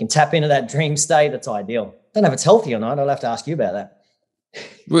if you can tap into that dream state, that's ideal. Don't know if it's healthy or not. I'll have to ask you about that.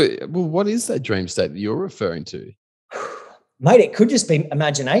 Well, what is that dream state that you're referring to? Mate, it could just be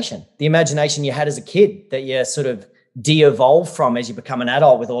imagination. The imagination you had as a kid that you sort of de-evolve from as you become an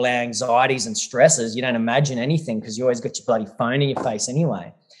adult with all our anxieties and stresses. You don't imagine anything because you always got your bloody phone in your face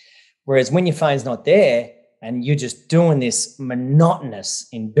anyway. Whereas when your phone's not there and you're just doing this monotonous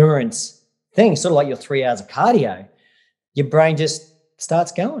endurance thing, sort of like your 3 hours of cardio, your brain just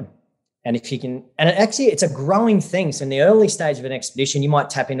starts going. And if you can, and it's a growing thing. So in the early stage of an expedition, you might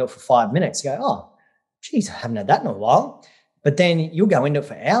tap into it for 5 minutes. You go, oh, geez, I haven't had that in a while. But then you'll go into it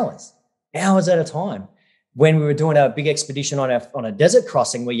for hours at a time. When we were doing our big expedition on a desert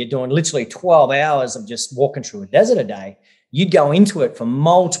crossing where you're doing literally 12 hours of just walking through a desert a day, you'd go into it for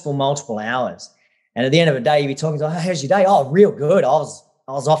multiple hours. And at the end of the day, you'd be talking to, oh, how's your day? Oh, real good. I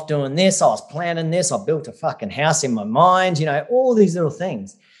was off doing this. I was planning this. I built a fucking house in my mind, all these little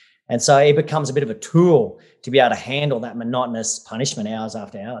things. And so it becomes a bit of a tool to be able to handle that monotonous punishment hours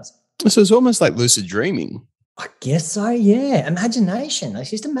after hours. So it's almost like lucid dreaming. I guess so, yeah. Imagination.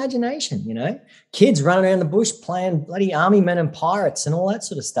 It's just imagination, Kids running around the bush playing bloody army men and pirates and all that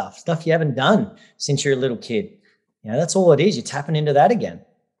sort of stuff you haven't done since you're a little kid. That's all it is. You're tapping into that again.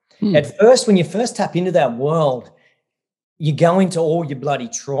 At first, when you first tap into that world, you go into all your bloody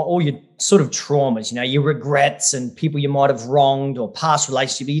all your sort of traumas, your regrets and people you might have wronged or past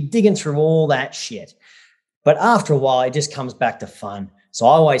relationships. You're digging through all that shit. But after a while, it just comes back to fun. So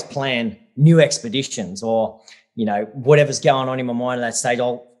I always plan new expeditions or, whatever's going on in my mind at that stage.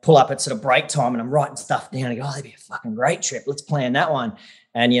 I'll pull up at sort of break time and I'm writing stuff down and go, oh, that'd be a fucking great trip. Let's plan that one.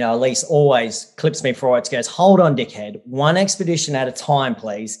 And, Elise always clips me for it. Goes, hold on, dickhead. One expedition at a time,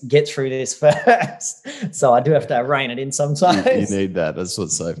 please. Get through this first. So I do have to rein it in sometimes. You need that. That's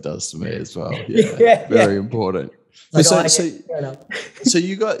what Safe does to me as well. Yeah, very important. Like,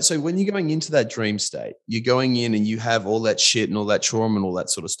 so when you're going into that dream state, you're going in and you have all that shit and all that trauma and all that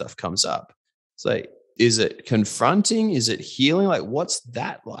sort of stuff comes up. So is it confronting? Is it healing? Like, what's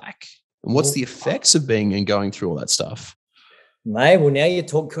that like? And what's the effects of being and going through all that stuff? Mate, well, now you're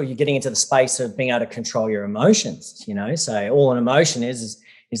getting into the space of being able to control your emotions, So all an emotion is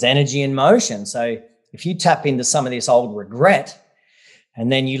energy in motion. So if you tap into some of this old regret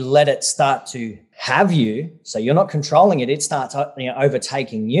and then you let it start to have you, so you're not controlling it, it starts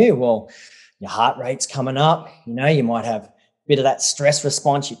overtaking you. Well, your heart rate's coming up. You might have a bit of that stress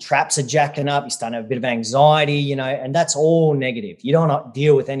response. Your traps are jacking up. You start to have a bit of anxiety, and that's all negative. You don't want to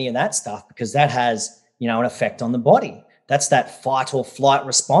deal with any of that stuff because that has, an effect on the body. That's that fight or flight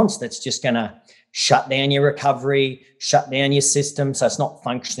response that's just going to shut down your recovery, shut down your system. So it's not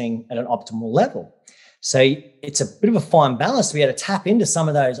functioning at an optimal level. So it's a bit of a fine balance to be able to tap into some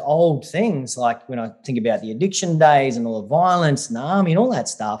of those old things, like when I think about the addiction days and all the violence and the army and all that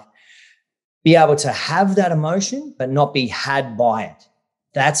stuff, be able to have that emotion, but not be had by it.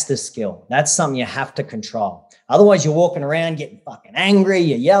 That's the skill. That's something you have to control. Otherwise, you're walking around getting fucking angry,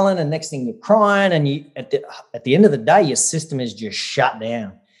 you're yelling, and next thing you're crying, and you at the end of the day, your system is just shut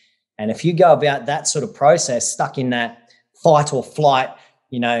down. And if you go about that sort of process, stuck in that fight or flight,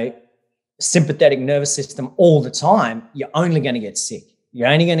 sympathetic nervous system all the time, you're only going to get sick. You're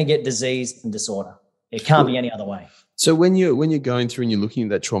only going to get disease and disorder. It can't be any other way. So when you're going through and you're looking at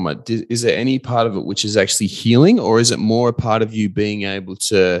that trauma, is there any part of it which is actually healing, or is it more a part of you being able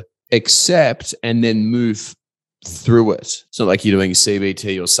to accept and then move through it? It's not like you're doing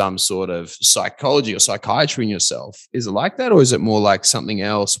CBT or some sort of psychology or psychiatry in yourself. Is it like that, or is it more like something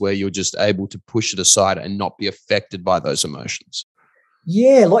else where you're just able to push it aside and not be affected by those emotions?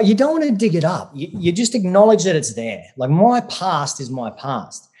 Yeah, like you don't want to dig it up. You just acknowledge that it's there. Like my past is my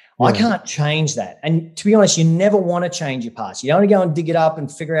past. Yeah. I can't change that. And to be honest, you never want to change your past. You don't want to go and dig it up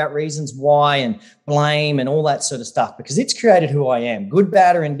and figure out reasons why and blame and all that sort of stuff, because it's created who I am. Good,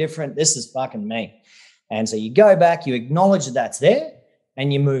 bad, or indifferent, this is fucking me. And so you go back, you acknowledge that that's there,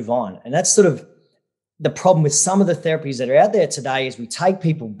 and you move on. And that's sort of the problem with some of the therapies that are out there today is we take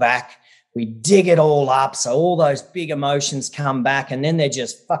people back, we dig it all up, so all those big emotions come back, and then they're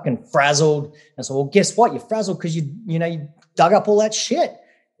just fucking frazzled. And so, well, guess what? You're frazzled because you dug up all that shit.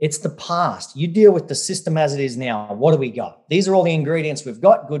 It's the past. You deal with the system as it is now. What do we got? These are all the ingredients we've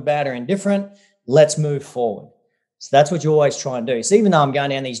got, good, bad, or indifferent. Let's move forward. So that's what you always try and do. So even though I'm going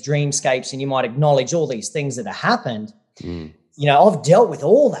down these dreamscapes and you might acknowledge all these things that have happened, I've dealt with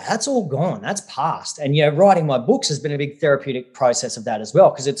all that. That's all gone. That's past. And, writing my books has been a big therapeutic process of that as well,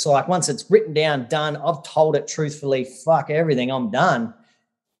 because it's like once it's written down, done, I've told it truthfully, fuck everything, I'm done.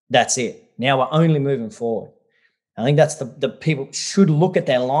 That's it. Now we're only moving forward. I think that's the people should look at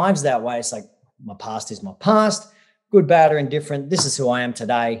their lives that way. It's like, my past is my past, good, bad, or indifferent. This is who I am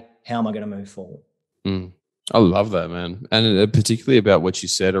today. How am I going to move forward? I love that, man. And particularly about what you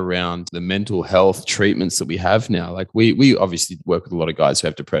said around the mental health treatments that we have now. Like we obviously work with a lot of guys who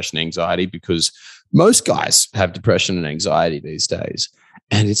have depression and anxiety, because most guys have depression and anxiety these days.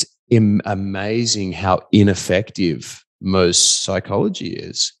 And it's amazing how ineffective most psychology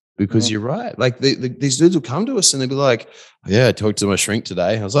is. Because you're right. Like these dudes will come to us and they'll be like, yeah, I talked to my shrink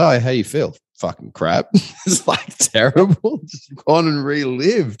today. I was like, oh, how you feel? Fucking crap. It's like terrible. Just gone and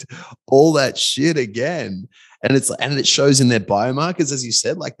relived all that shit again. And it shows in their biomarkers, as you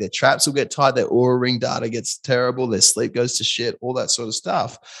said, like their traps will get tight, their Oura ring data gets terrible, their sleep goes to shit, all that sort of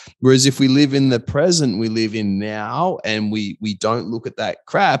stuff. Whereas if we live in the present, we live in now, and we don't look at that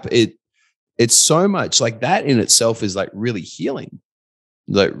crap, it's so much like that in itself is like really healing.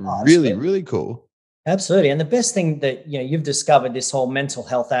 Like really, really cool. Absolutely. And the best thing that, you've discovered this whole mental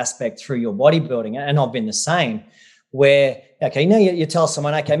health aspect through your bodybuilding, and I've been the same, where, okay, now you tell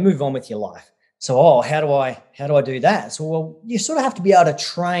someone, okay, move on with your life. So, how do I do that? So, well, you sort of have to be able to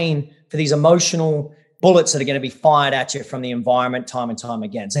train for these emotional bullets that are going to be fired at you from the environment time and time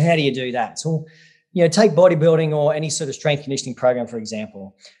again. So how do you do that? So, take bodybuilding or any sort of strength conditioning program, for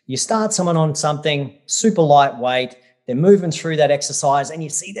example. You start someone on something super lightweight, they're moving through that exercise and you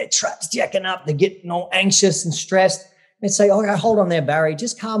see their traps jacking up, they're getting all anxious and stressed. Let's say, okay, hold on there, Barry,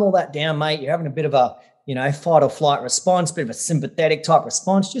 just calm all that down, mate. You're having a bit of a, fight or flight response, bit of a sympathetic type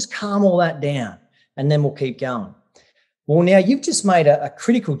response. Just calm all that down and then we'll keep going. Well, now you've just made a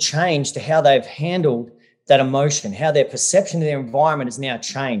critical change to how they've handled that emotion, how their perception of their environment has now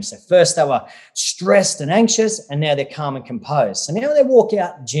changed. So first they were stressed and anxious, and now they're calm and composed. So now they walk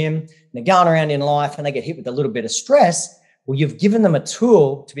out the gym and they're going around in life and they get hit with a little bit of stress. Well, you've given them a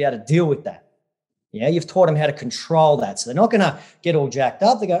tool to be able to deal with that. Yeah, you've taught them how to control that. So they're not going to get all jacked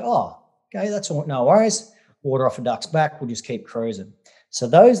up. They go, oh, okay, that's all, no worries. Water off a duck's back. We'll just keep cruising. So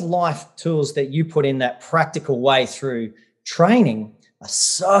those life tools that you put in that practical way through training are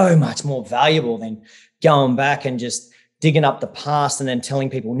so much more valuable than going back and just digging up the past and then telling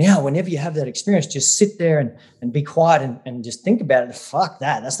people, now, whenever you have that experience, just sit there and be quiet and just think about it. Fuck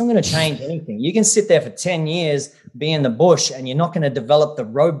that. That's not going to change anything. You can sit there for 10 years, be in the bush, and you're not going to develop the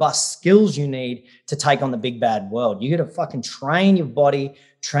robust skills you need to take on the big bad world. You got to fucking train your body,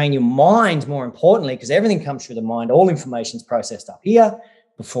 train your mind, more importantly, because everything comes through the mind. All information's processed up here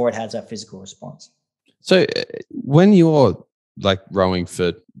before it has that physical response. So when you're like rowing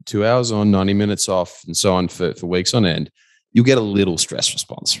for 2 hours on, 90 minutes off, and so on for weeks on end, you'll get a little stress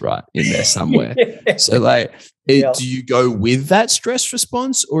response right in there somewhere. So like, do you go with that stress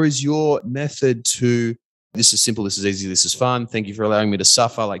response, or is your method to, this is simple, this is easy, this is fun, thank you for allowing me to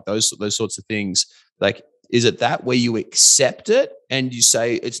suffer, like those sorts of things Like, is it that where you accept it and you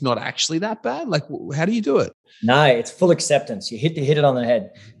say it's not actually that bad? Like, how do you do it? No, it's full acceptance. You hit it on the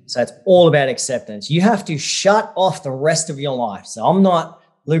head. So it's all about acceptance. You have to shut off the rest of your life. So I'm not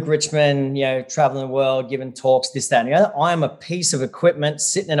Luke Richmond, traveling the world, giving talks, this, that, and the other. I am a piece of equipment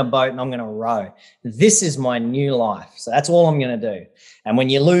sitting in a boat and I'm going to row. This is my new life. So that's all I'm going to do. And when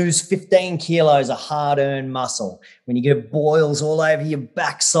you lose 15 kilos of hard-earned muscle, when you get boils all over your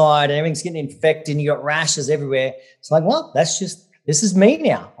backside and everything's getting infected and you got rashes everywhere, it's like, well, this is me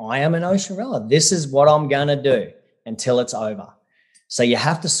now. I am an ocean rower. This is what I'm going to do until it's over. So you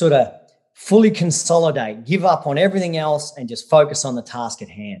have to sort of fully consolidate, give up on everything else and just focus on the task at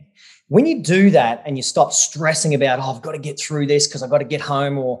hand. When you do that and you stop stressing about, I've got to get through this because I've got to get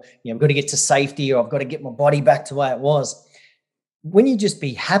home, or I've got to get to safety, or I've got to get my body back to the way it was. When you just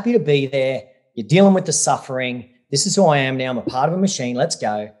be happy to be there, you're dealing with the suffering. This is who I am now. I'm a part of a machine. Let's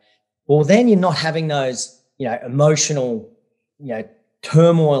go. Well, then you're not having those, emotional,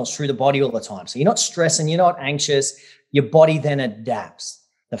 turmoils through the body all the time. So you're not stressing, you're not anxious. Your body then adapts.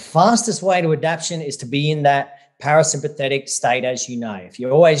 The fastest way to adaptation is to be in that parasympathetic state, as you know. If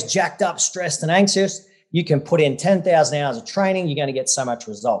you're always jacked up, stressed, and anxious, you can put in 10,000 hours of training, you're going to get so much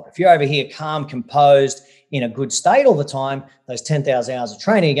result. If you're over here calm, composed, in a good state all the time, those 10,000 hours of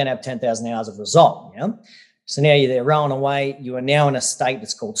training, you're going to have 10,000 hours of result. So now you're there rowing away. You are now in a state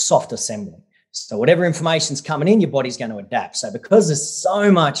that's called soft assembly. So whatever information's coming in, your body's going to adapt. So because there's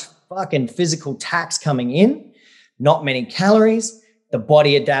so much fucking physical tax coming in, not many calories, the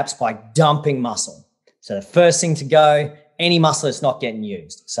body adapts by dumping muscle. So the first thing to go, any muscle that's not getting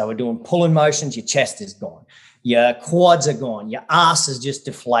used. So we're doing pulling motions, your chest is gone. Your quads are gone. Your ass is just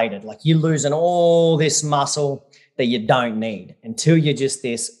deflated. Like you're losing all this muscle that you don't need until you're just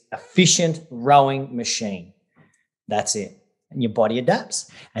this efficient rowing machine. That's it. And your body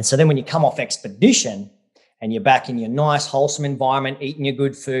adapts. And so then when you come off expedition and you're back in your nice, wholesome environment, eating your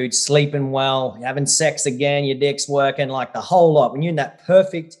good food, sleeping well, you're having sex again, your dick's working, like the whole lot. When you're in that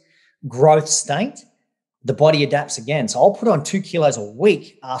perfect growth state, the body adapts again. So I'll put on 2 kilos a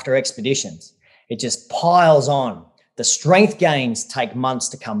week after expeditions. It just piles on. The strength gains take months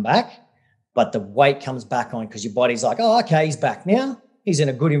to come back, but the weight comes back on because your body's like, oh, okay, he's back now. He's in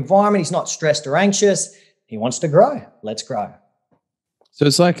a good environment. He's not stressed or anxious. He wants to grow. Let's grow. So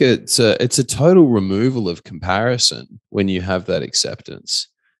it's like it's a total removal of comparison when you have that acceptance.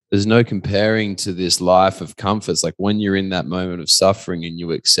 There's no comparing to this life of comforts. Like when you're in that moment of suffering and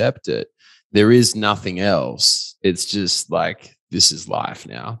you accept it, there is nothing else. It's just like, this is life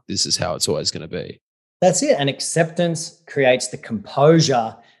now. This is how it's always going to be. That's it. And acceptance creates the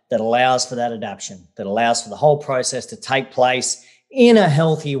composure that allows for that adaptation, that allows for the whole process to take place in a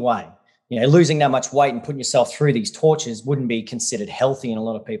healthy way. Losing that much weight and putting yourself through these tortures wouldn't be considered healthy in a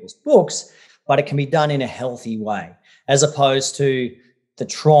lot of people's books, but it can be done in a healthy way, as opposed to the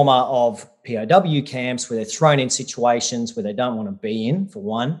trauma of POW camps where they're thrown in situations where they don't want to be in, for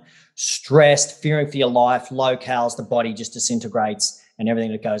one, stressed, fearing for your life, locales, the body just disintegrates and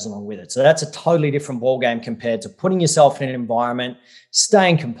everything that goes along with it. So that's a totally different ballgame compared to putting yourself in an environment,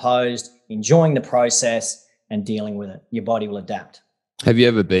 staying composed, enjoying the process and dealing with it. Your body will adapt. Have you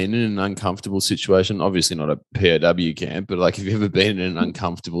ever been in an uncomfortable situation? Obviously not a POW camp, but like have you ever been in an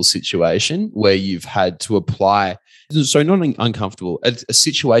uncomfortable situation where you've had to apply, so not an uncomfortable, a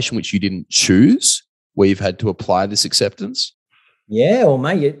situation which you didn't choose, where you've had to apply this acceptance? Yeah, well,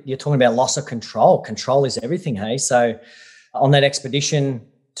 mate, you're talking about loss of control. Control is everything, hey? So on that expedition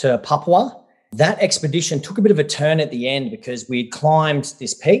to Papua, that expedition took a bit of a turn at the end because we'd climbed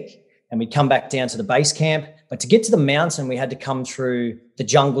this peak and we'd come back down to the base camp. But to get to the mountain, we had to come through the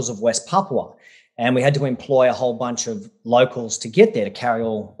jungles of West Papua. And we had to employ a whole bunch of locals to get there to carry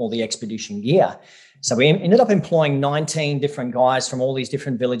all the expedition gear. So we ended up employing 19 different guys from all these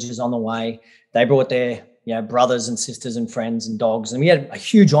different villages on the way. They brought their brothers and sisters and friends and dogs. And we had a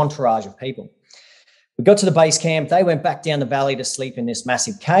huge entourage of people. We got to the base camp. They went back down the valley to sleep in this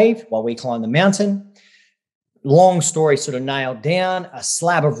massive cave while we climbed the mountain. Long story sort of nailed down. A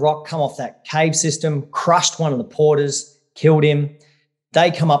slab of rock come off that cave system, crushed one of the porters, killed him. They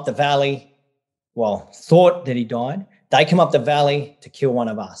come up the valley, thought that he died. They come up the valley to kill one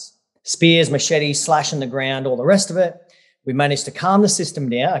of us. Spears, machetes, slashing the ground, all the rest of it. We managed to calm the system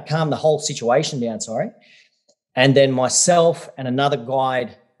down, calm the whole situation down, And then myself and another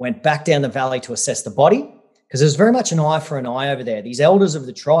guide went back down the valley to assess the body because there's very much an eye for an eye over there. These elders of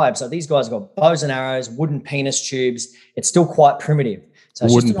the tribe, so these guys got bows and arrows, wooden penis tubes. It's still quite primitive. So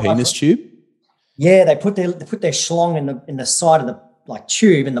wooden penis tube? Yeah, they put their schlong in the side of the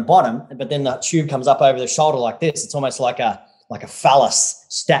tube in the bottom, but then the tube comes up over the shoulder like this. It's almost like a phallus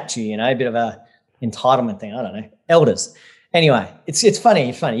statue, a bit of a entitlement thing. I don't know. Elders. Anyway, it's funny.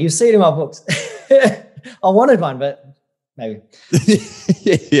 It's funny. You see it in my books. I wanted one, but maybe.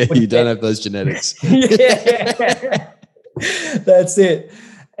 Yeah, you don't have those genetics. Yeah. That's it.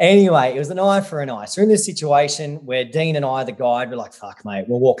 Anyway, it was an eye for an eye. So in this situation where Dean and I, the guide, we're like, fuck, mate,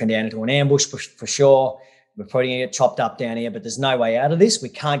 we're walking down into an ambush for sure. We're probably going to get chopped up down here, but there's no way out of this. We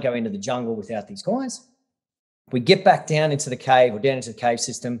can't go into the jungle without these guys. We get back down into the cave or down into the cave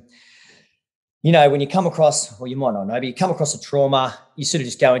system. You know, when you come across, well, you might not know, but you come across a trauma, you sort of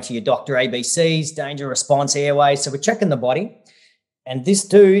just go into your doctor ABCs, danger response, airway. So we're checking the body. And this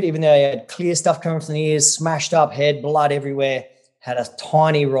dude, even though he had clear stuff coming from the ears, smashed up head, blood everywhere, had a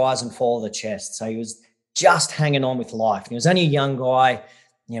tiny rise and fall of the chest. So he was just hanging on with life. And he was only a young guy,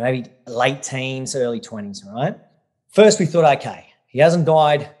 you know, maybe late teens, early 20s, right? First, we thought, okay, he hasn't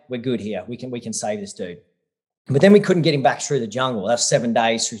died. We're good here. We can save this dude. But then we couldn't get him back through the jungle. That's 7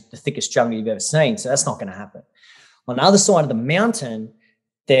 days through the thickest jungle you've ever seen. So that's not going to happen. On the other side of the mountain,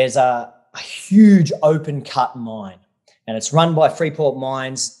 there's a huge open cut mine. And it's run by Freeport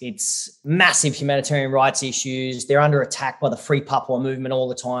Mines. It's massive humanitarian rights issues. They're under attack by the Free Papua movement all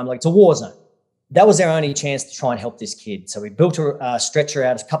the time. Like, it's a war zone. That was our only chance to try and help this kid. So we built a stretcher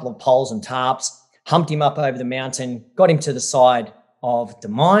out of a couple of poles and tarps, humped him up over the mountain, got him to the side of the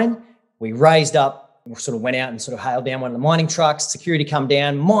mine. We raised up, we sort of went out and sort of hailed down one of the mining trucks. Security come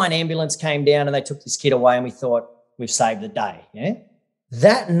down, mine ambulance came down, and they took this kid away, and we thought, we've saved the day, yeah?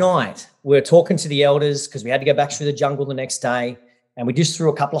 That night, we were talking to the elders because we had to go back through the jungle the next day, and we just threw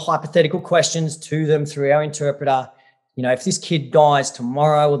a couple of hypothetical questions to them through our interpreter. You know, if this kid dies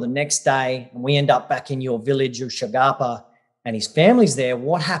tomorrow or the next day and we end up back in your village of Shagapa and his family's there,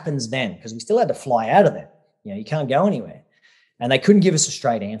 what happens then? Because we still had to fly out of there. You know, you can't go anywhere. And they couldn't give us a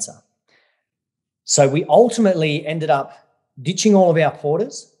straight answer. So we ultimately ended up ditching all of our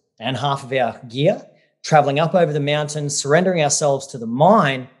porters and half of our gear, traveling up over the mountains, surrendering ourselves to the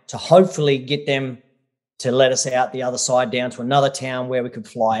mine to hopefully get them to let us out the other side down to another town where we could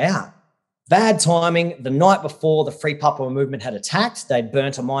fly out. Bad timing. The night before, the Free Papua movement had attacked. They'd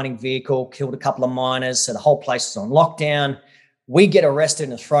burnt a mining vehicle, killed a couple of miners, so the whole place was on lockdown. We get arrested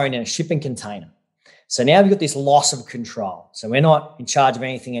and thrown in a shipping container. So now we've got this loss of control. So we're not in charge of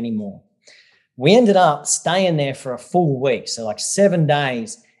anything anymore. We ended up staying there for a full week, so like 7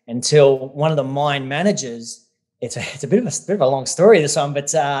 days, until one of the mine managers, it's a bit of a long story, this one, but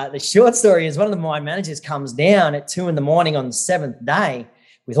the short story is one of the mine managers comes down at 2 a.m. on the 7th day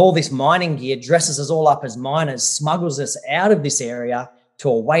with all this mining gear, dresses us all up as miners, smuggles us out of this area to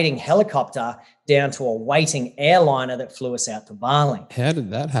a waiting helicopter down to a waiting airliner that flew us out to Bali. How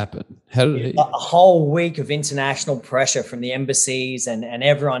did that happen? How did he? A whole week of international pressure from the embassies and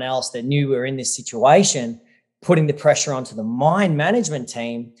everyone else that knew we were in this situation, putting the pressure onto the mine management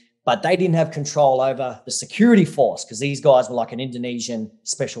team, but they didn't have control over the security force because these guys were like an Indonesian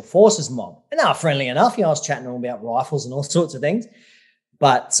special forces mob. And they were friendly enough. You know, I was chatting to them about rifles and all sorts of things.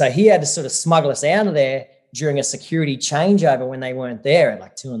 But so he had to sort of smuggle us out of there during a security changeover when they weren't there at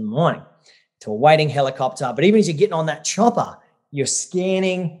like 2 a.m. to a waiting helicopter. But even as you're getting on that chopper, you're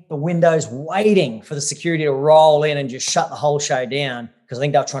scanning the windows, waiting for the security to roll in and just shut the whole show down because I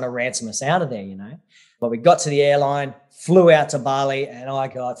think they were trying to ransom us out of there, you know. But we got to the airline, flew out to Bali, and I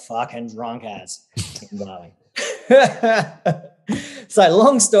got fucking drunk as in Bali. So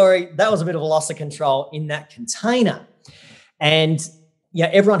long story, that was a bit of a loss of control in that container. And yeah,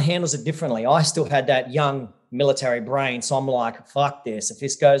 everyone handles it differently. I still had that young military brain. So I'm like, fuck this. If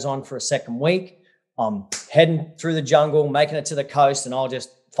this goes on for a second week, I'm heading through the jungle, making it to the coast, and I'll just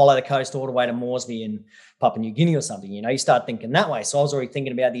follow the coast all the way to Moresby in Papua New Guinea or something. You know, you start thinking that way. So I was already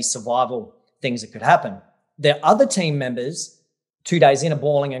thinking about these survival things that could happen. Their other team members, 2 days in, are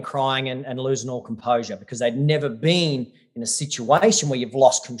bawling and crying and losing all composure because they'd never been in a situation where you've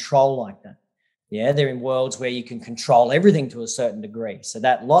lost control like that. Yeah, they're in worlds where you can control everything to a certain degree. So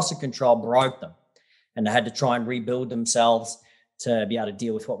that loss of control broke them and they had to try and rebuild themselves to be able to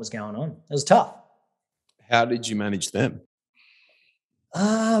deal with what was going on. It was tough. How did you manage them?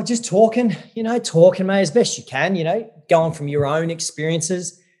 Just talking, mate, as best you can, going from your own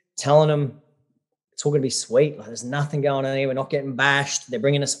experiences, telling them it's all going to be sweet. Like, there's nothing going on here. We're not getting bashed. They're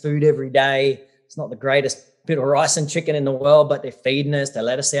bringing us food every day. It's not the greatest bit of rice and chicken in the world, but they're feeding us. They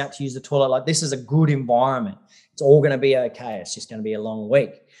let us out to use the toilet. Like, this is a good environment. It's all going to be okay. It's just going to be a long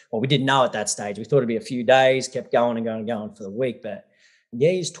week. Well, we didn't know at that stage. We thought it'd be a few days, kept going and going and going for the week. But yeah,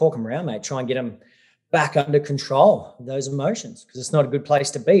 you just talk them around, mate. Try and get them back under control of those emotions, because it's not a good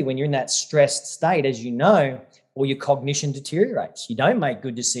place to be when you're in that stressed state. As you know, all your cognition deteriorates. You don't make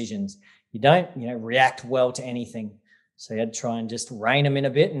good decisions. You don't, react well to anything. So you had to try and just rein them in a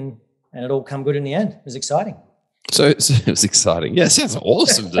bit and and it all come good in the end. It was exciting. So it was exciting. Yeah, sounds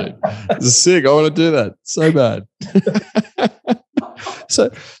awesome, dude. It's sick. I want to do that so bad.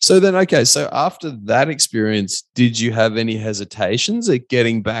 So then, okay. So after that experience, did you have any hesitations at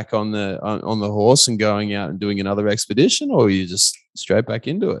getting back on the horse and going out and doing another expedition, or were you just straight back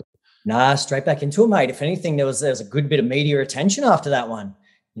into it? Nah, straight back into it, mate. If anything, there was a good bit of media attention after that one,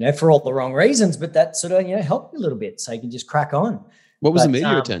 for all the wrong reasons, but that sort of, helped me a little bit so you can just crack on. What was the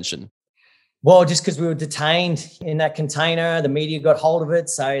media attention? Well, just because we were detained in that container, the media got hold of it.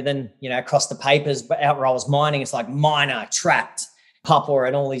 So then, across the papers, but out where I was mining, it's like miner trapped, Papua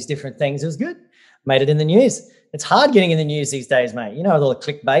and all these different things. It was good. Made it in the news. It's hard getting in the news these days, mate. With all the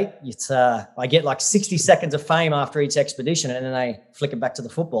clickbait, it's I get like 60 seconds of fame after each expedition, and then they flick it back to the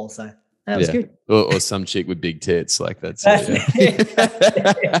football. So that was good. Or some chick with big tits, like that's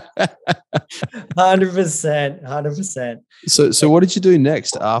 100%. So what did you do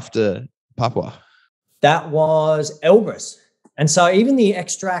next after Papua? That was Elbrus. And so even the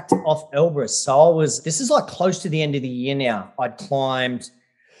extract off Elbrus. So this is like close to the end of the year now. I'd climbed,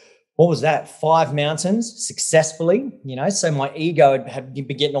 what was that? 5 mountains successfully, so my ego had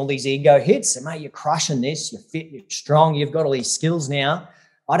been getting all these ego hits. And mate, you're crushing this. You're fit, you're strong. You've got all these skills now.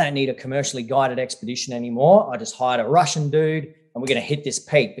 I don't need a commercially guided expedition anymore. I just hired a Russian dude and we're going to hit this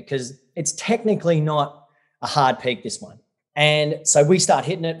peak because it's technically not a hard peak, this one. And so we start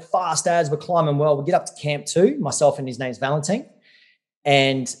hitting it fast as we're climbing well. We get up to Camp 2, myself and his name's Valentine.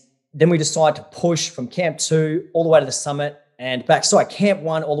 And then we decide to push from Camp 2 all the way to the summit and back. Sorry, Camp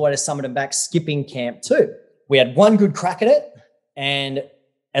 1 all the way to summit and back, skipping Camp 2. We had one good crack at it. And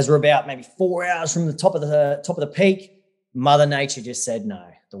as we're about maybe 4 hours from the top of the peak, Mother Nature just said no.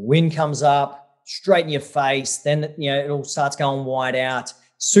 The wind comes up straight in your face. Then, it all starts going wide out,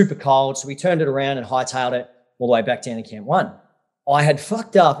 super cold. So we turned it around and hightailed it all the way back down to Camp 1. I had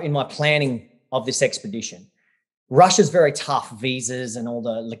fucked up in my planning of this expedition. Russia's very tough, visas and all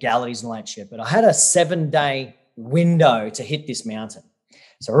the legalities and all that shit, but I had a 7-day window to hit this mountain.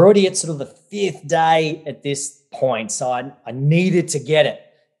 So we're already at sort of the 5th day at this point. So I needed to get it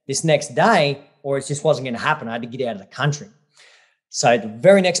this next day or it just wasn't going to happen. I had to get out of the country. So the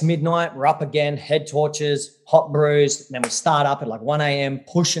very next midnight, we're up again, head torches, hot brews. And then we start up at like 1 a.m.,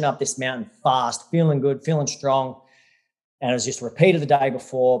 pushing up this mountain fast, feeling good, feeling strong. And it was just a repeat of the day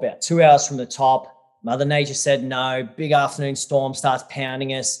before, about 2 hours from the top. Mother Nature said no. Big afternoon storm starts pounding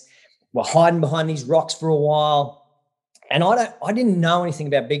us. We're hiding behind these rocks for a while. And I didn't know anything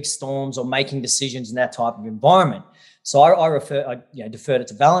about big storms or making decisions in that type of environment. So I deferred it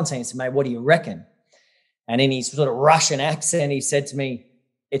to Valentine and said, mate, what do you reckon? And in his sort of Russian accent, he said to me,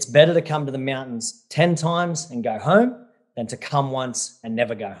 it's better to come to the mountains 10 times and go home than to come once and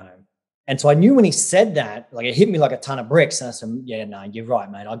never go home. And so I knew when he said that, like it hit me like a ton of bricks. And I said, yeah, no, you're right,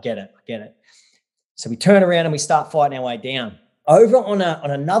 mate. I get it. So we turn around and we start fighting our way down. Over on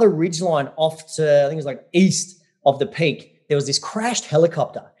another ridgeline off to, I think it was like east of the peak, there was this crashed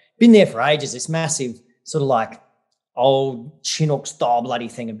helicopter. Been there for ages, this massive sort of like old Chinook style bloody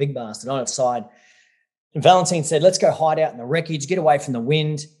thing, a big bastard on its side. And Valentine said, let's go hide out in the wreckage, get away from the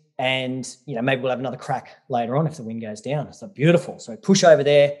wind, and maybe we'll have another crack later on if the wind goes down. It's like beautiful. So we push over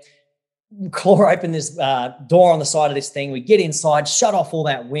there, claw open this door on the side of this thing. We get inside, shut off all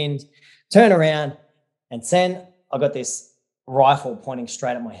that wind, turn around, and then I got this rifle pointing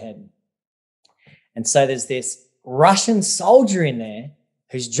straight at my head. And so there's this Russian soldier in there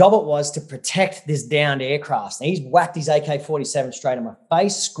whose job it was to protect this downed aircraft. And he's whacked his AK-47 straight in my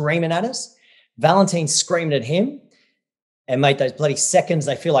face, screaming at us. Valentine screamed at him. And mate, those bloody seconds,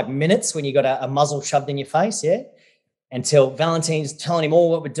 they feel like minutes when you got a muzzle shoved in your face, yeah? Until Valentine's telling him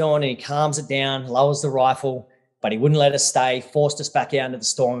all what we're doing and he calms it down, lowers the rifle, but he wouldn't let us stay, forced us back out into the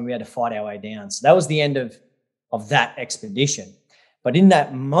storm and we had to fight our way down. So that was the end of that expedition. But in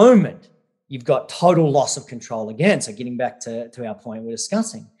that moment, you've got total loss of control again. So getting back to our point we're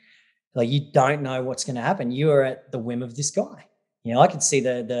discussing, like you don't know what's going to happen. You are at the whim of this guy. I could see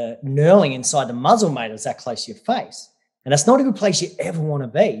the knurling inside the muzzle, mate. It was that close to your face. And that's not a good place you ever want to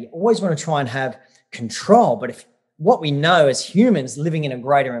be. You always want to try and have control. But if what we know as humans living in a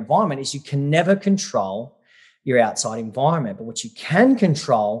greater environment is you can never control your outside environment. But what you can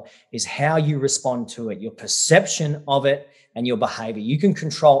control is how you respond to it, your perception of it and your behavior. You can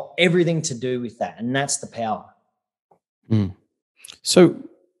control everything to do with that. And that's the power. Mm. So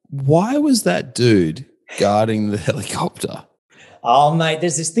why was that dude guarding the helicopter? Oh, mate,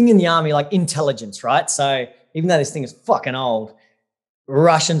 there's this thing in the army like intelligence, right? So even though this thing is fucking old,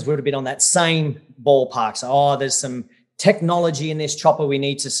 Russians would have been on that same ballpark. So, there's some technology in this chopper we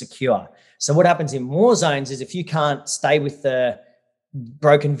need to secure. So what happens in war zones is if you can't stay with the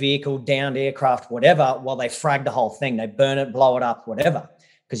broken vehicle, downed aircraft, whatever, while they frag the whole thing. They burn it, blow it up, whatever,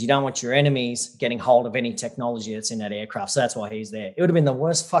 because you don't want your enemies getting hold of any technology that's in that aircraft. So that's why he's there. It would have been the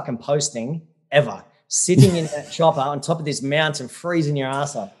worst fucking posting ever. Sitting in that chopper on top of this mountain, freezing your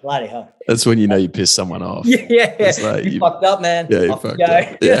ass off. Bloody hell. That's when you know you pissed someone off. Yeah. Like you fucked up, man. Yeah, you fucked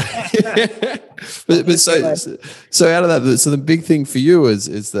up. Yeah. but so out of that, so the big thing for you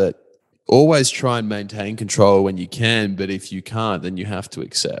is that always try and maintain control when you can, but if you can't, then you have to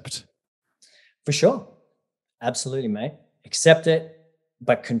accept. For sure. Absolutely, mate. Accept it,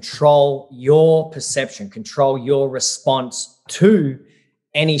 but control your perception, control your response to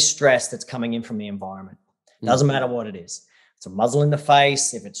any stress that's coming in from the environment. Doesn't matter what it is. It's a muzzle in the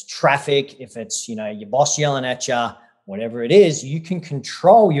face, if it's traffic, if it's, your boss yelling at you, whatever it is, you can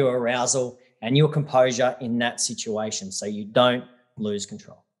control your arousal and your composure in that situation so you don't lose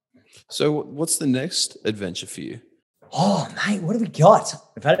control. So what's the next adventure for you? Oh, mate, what have we got?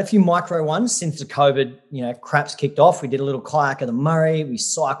 We've had a few micro ones since the COVID, crap's kicked off. We did a little kayak of the Murray. We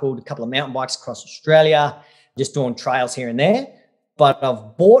cycled a couple of mountain bikes across Australia, just doing trails here and there. But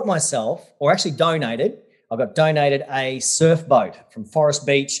I've bought myself, or actually donated, I got donated a surf boat from Forest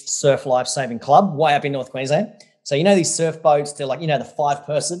Beach Surf Lifesaving Club, way up in North Queensland. So these surf boats, they're like, the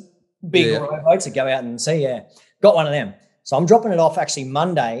 5-person big rowboats that go out and sea. Yeah, got one of them. So I'm dropping it off actually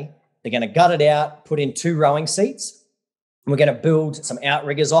Monday. They're going to gut it out, put in 2 rowing seats. And we're going to build some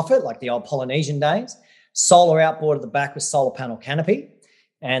outriggers off it, like the old Polynesian days. Solar outboard at the back with solar panel canopy.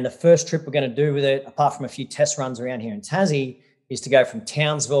 And the first trip we're going to do with it, apart from a few test runs around here in Tassie, is to go from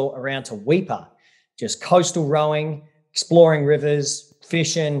Townsville around to Weipa, just coastal rowing, exploring rivers,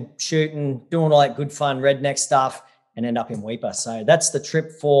 fishing, shooting, doing all that good fun redneck stuff, and end up in Weipa. So that's the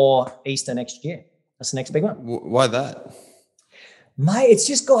trip for Easter next year. That's the next big one. Why that? Mate, it's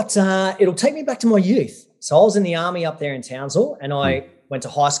just got, it'll take me back to my youth. So I was in the army up there in Townsville, and I went to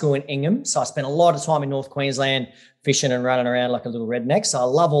high school in Ingham. So I spent a lot of time in North Queensland fishing and running around like a little redneck. So I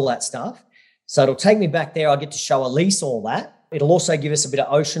love all that stuff. So it'll take me back there. I'll get to show Elise all that. It'll also give us a bit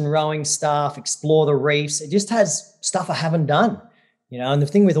of ocean rowing stuff, explore the reefs. It just has stuff I haven't done, and the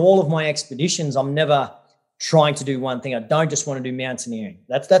thing with all of my expeditions, I'm never trying to do one thing. I don't just want to do mountaineering.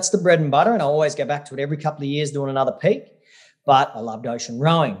 That's the bread and butter. And I always go back to it every couple of years doing another peak. But I loved ocean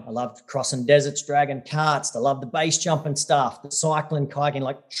rowing. I loved crossing deserts, dragging carts. I loved the base jumping stuff, the cycling, kayaking,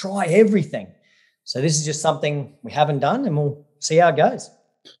 like try everything. So this is just something we haven't done, and we'll see how it goes.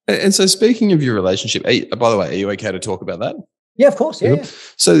 And so speaking of your relationship, by the way, are you okay to talk about that? Yeah, of course. Yeah.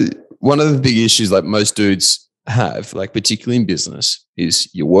 So one of the big issues like most dudes have, like particularly in business,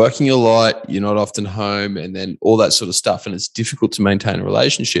 is you're working a lot, you're not often home, and then all that sort of stuff. And it's difficult to maintain a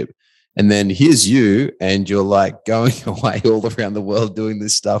relationship. And then here's you, and you're like going away all around the world doing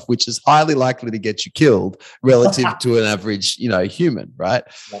this stuff, which is highly likely to get you killed relative to an average, human, right?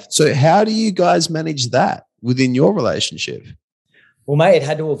 Yeah. So how do you guys manage that within your relationship? Well, mate, it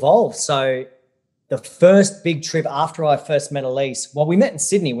had to evolve. So the first big trip after I first met Elise, we met in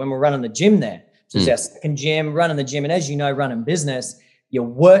Sydney when we were running the gym there. So it was our second gym, running the gym. And as you know, running business, you're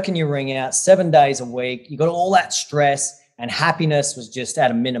working your ring out 7 days a week. You got all that stress, and happiness was just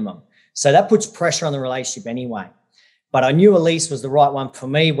at a minimum. So that puts pressure on the relationship anyway. But I knew Elise was the right one for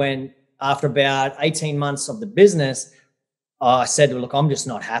me when, after about 18 months of the business, I said to her, look, I'm just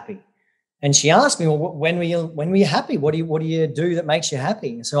not happy. And she asked me, well, when were you happy? What do you do that makes you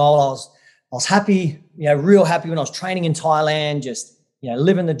happy? And so I was happy, real happy when I was training in Thailand, just,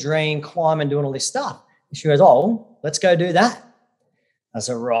 living the dream, climbing, doing all this stuff. And she goes, oh, let's go do that. I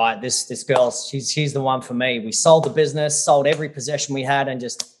said, right, this girl, she's the one for me. We sold the business, sold every possession we had, and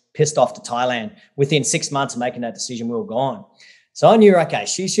just pissed off to Thailand. Within 6 months of making that decision, we were gone. So I knew, okay,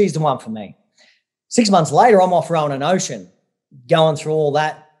 she's the one for me. 6 months later, I'm off rowing an ocean, going through all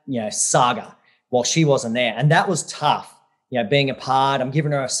that, saga while she wasn't there. And that was tough, being apart. I'm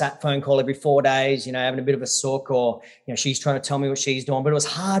giving her a sat phone call every 4 days, having a bit of a sook, or, she's trying to tell me what she's doing, but it was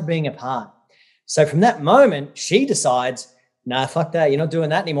hard being apart. So from that moment, she decides, no, fuck that. You're not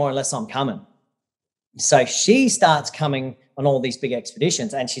doing that anymore unless I'm coming. So she starts coming on all these big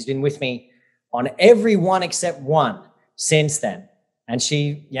expeditions, and she's been with me on every one except one since then. And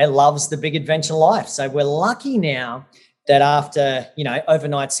she loves the big adventure life. So we're lucky now that after,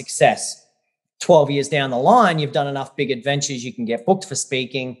 overnight success, 12 years down the line, you've done enough big adventures, you can get booked for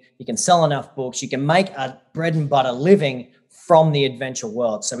speaking, you can sell enough books, you can make a bread and butter living from the adventure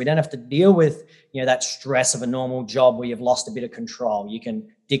world. So we don't have to deal with, that stress of a normal job where you've lost a bit of control. You can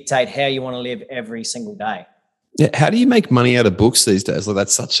dictate how you want to live every single day. Yeah. How do you make money out of books these days? Like,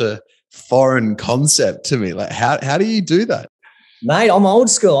 that's such a foreign concept to me. Like, how do you do that? Mate, I'm old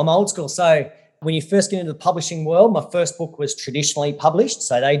school. So When you first get into the publishing world, my first book was traditionally published.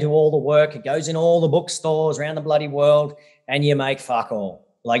 So they do all the work. It goes in all the bookstores around the bloody world and you make fuck all.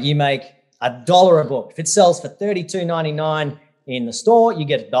 Like you make $1 a book. If it sells for $32.99 in the store, you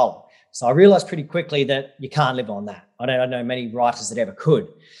get $1. So I realized pretty quickly that you can't live on that. I don't know many writers that ever could.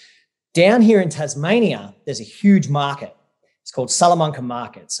 Down here in Tasmania, there's a huge market. It's called Salamanca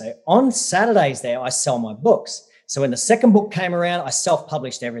Market. So on Saturdays there, I sell my books. So when the second book came around, I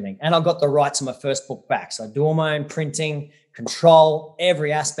self-published everything and I got the rights to my first book back. So I do all my own printing, control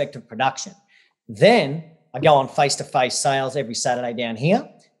every aspect of production. Then I go on face-to-face sales every Saturday down here.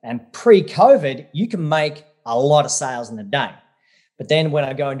 And pre-COVID, you can make a lot of sales in a day. But then when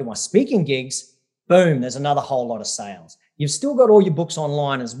I go into my speaking gigs, boom, there's another whole lot of sales. You've still got all your books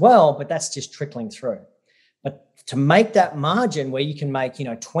online as well, but that's just trickling through. But to make that margin where you can make,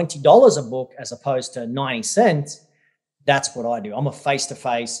 $20 a book as opposed to 90 cents, that's what I do. I'm a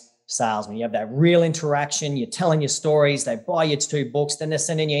face-to-face salesman. You have that real interaction. You're telling your stories. They buy you 2 books. Then they're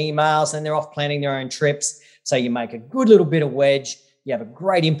sending you emails and they're off planning their own trips. So you make a good little bit of wedge. You have a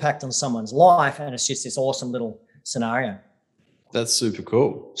great impact on someone's life. And it's just this awesome little scenario. That's super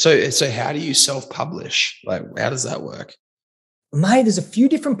cool. So how do you self-publish? Like, how does that work? Mate, there's a few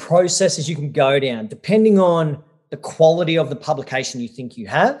different processes you can go down depending on the quality of the publication you think you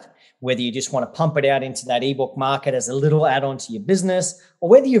have, whether you just want to pump it out into that ebook market as a little add-on to your business, or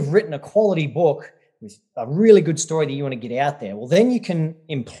whether you've written a quality book with a really good story that you want to get out there. Well, then you can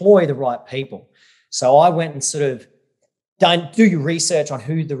employ the right people. So I went and sort of do your research on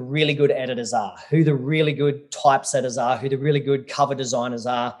who the really good editors are, who the really good typesetters are, who the really good cover designers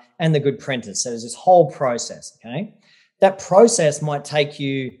are, and the good printers. So there's this whole process, okay? That process might take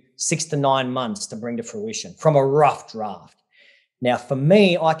you 6 to 9 months to bring to fruition from a rough draft. Now, for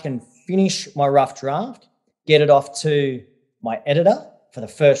me, I can finish my rough draft, get it off to my editor for the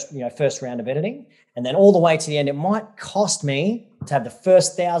first round of editing, and then all the way to the end. It might cost me to have the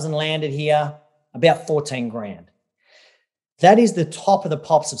first 1,000 landed here about 14 grand. That is the top of the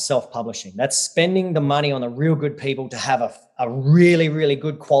pops of self-publishing. That's spending the money on the real good people to have a really, really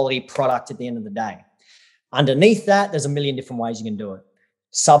good quality product at the end of the day. Underneath that, there's a million different ways you can do it.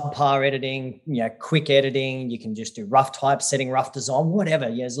 Subpar editing, quick editing. You can just do rough typesetting, rough design, whatever.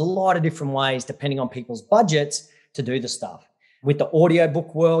 There's a lot of different ways, depending on people's budgets, to do the stuff. With the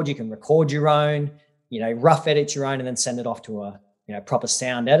audiobook world, you can record your own, rough edit your own, and then send it off to a proper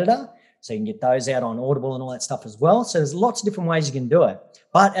sound editor. So you can get those out on Audible and all that stuff as well. So there's lots of different ways you can do it.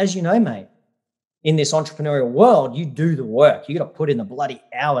 But as you know, mate, in this entrepreneurial world, you do the work. You got to put in the bloody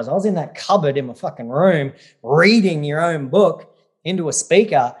hours. I was in that cupboard in my fucking room reading your own book into a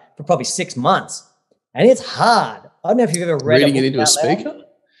speaker for probably 6 months. And it's hard. I don't know if you've ever read reading it into a speaker?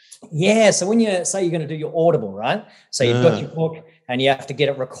 Yeah. So when you say you're going to do your Audible, right? So you've got your book and you have to get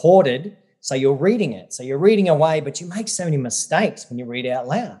it recorded. So you're reading it. So you're reading away, but you make so many mistakes when you read out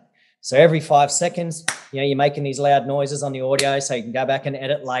loud. So every 5 seconds, you're making these loud noises on the audio so you can go back and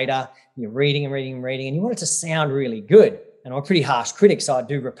edit later. You're reading and reading and reading, and you want it to sound really good. And I'm a pretty harsh critic, so I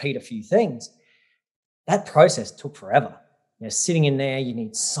do repeat a few things. That process took forever. Sitting in there, you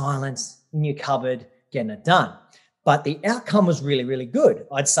need silence in your cupboard, getting it done. But the outcome was really, really good.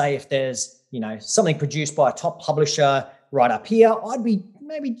 I'd say if there's, something produced by a top publisher right up here, I'd be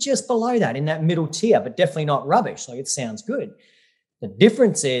maybe just below that in that middle tier, but definitely not rubbish. Like, it sounds good. The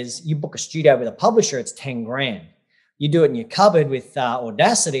difference is you book a studio with a publisher, it's 10 grand. You do it in your cupboard with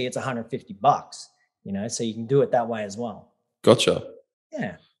Audacity, it's $150, so you can do it that way as well. Gotcha.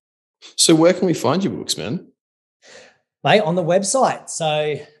 Yeah. So where can we find your books, man? Mate, on the website.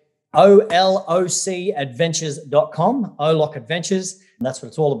 So olocadventures.com, Oloc Adventures. And that's what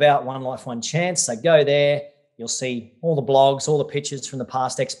it's all about. One life, one chance. So go there. You'll see all the blogs, all the pictures from the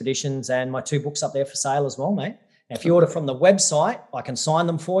past expeditions, and my 2 books up there for sale as well, mate. Now, if you order from the website, I can sign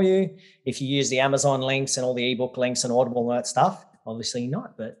them for you. If you use the Amazon links and all the ebook links and Audible and that stuff, obviously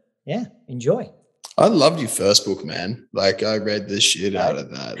not. But yeah, enjoy. I loved your first book, man. Like, I read the shit out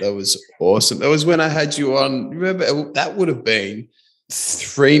of that. That was awesome. That was when I had you on. Remember, that would have been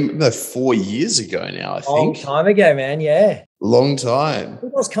 4 years ago now, I think. Long time ago, man. Yeah. Long time. I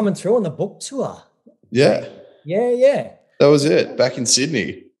was coming through on the book tour. Yeah. Yeah. That was it. Back in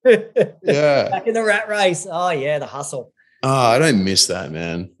Sydney. Yeah. Back in the rat race. Oh, yeah, the hustle. Oh, I don't miss that,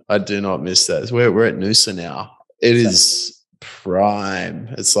 man. I do not miss that. We're at Noosa now. It is prime.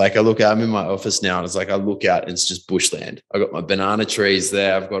 It's like I'm in my office now and it's like I look out and it's just bushland. I got my banana trees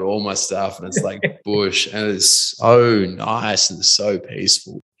there. I've got all my stuff and it's like bush, and it's so nice and so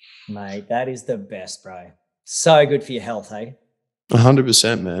peaceful. Mate, that is the best, bro. So good for your health, hey?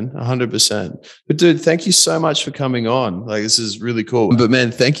 100%, man. 100%. But dude, thank you so much for coming on. Like, this is really cool. But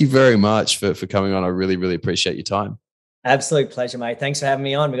man, thank you very much for coming on. I really, really appreciate your time. Absolute pleasure, mate. Thanks for having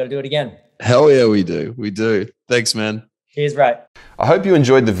me on. We got to do it again. Hell yeah, we do. We do. Thanks, man. Cheers, bro. I hope you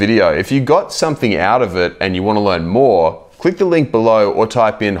enjoyed the video. If you got something out of it and you want to learn more, click the link below or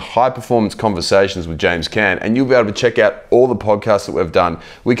type in High Performance Conversations with James Cant and you'll be able to check out all the podcasts that we've done.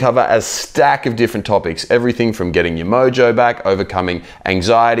 We cover a stack of different topics, everything from getting your mojo back, overcoming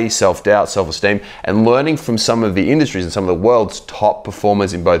anxiety, self-doubt, self-esteem, and learning from some of the industries and some of the world's top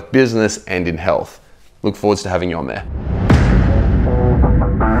performers in both business and in health. Look forward to having you on there.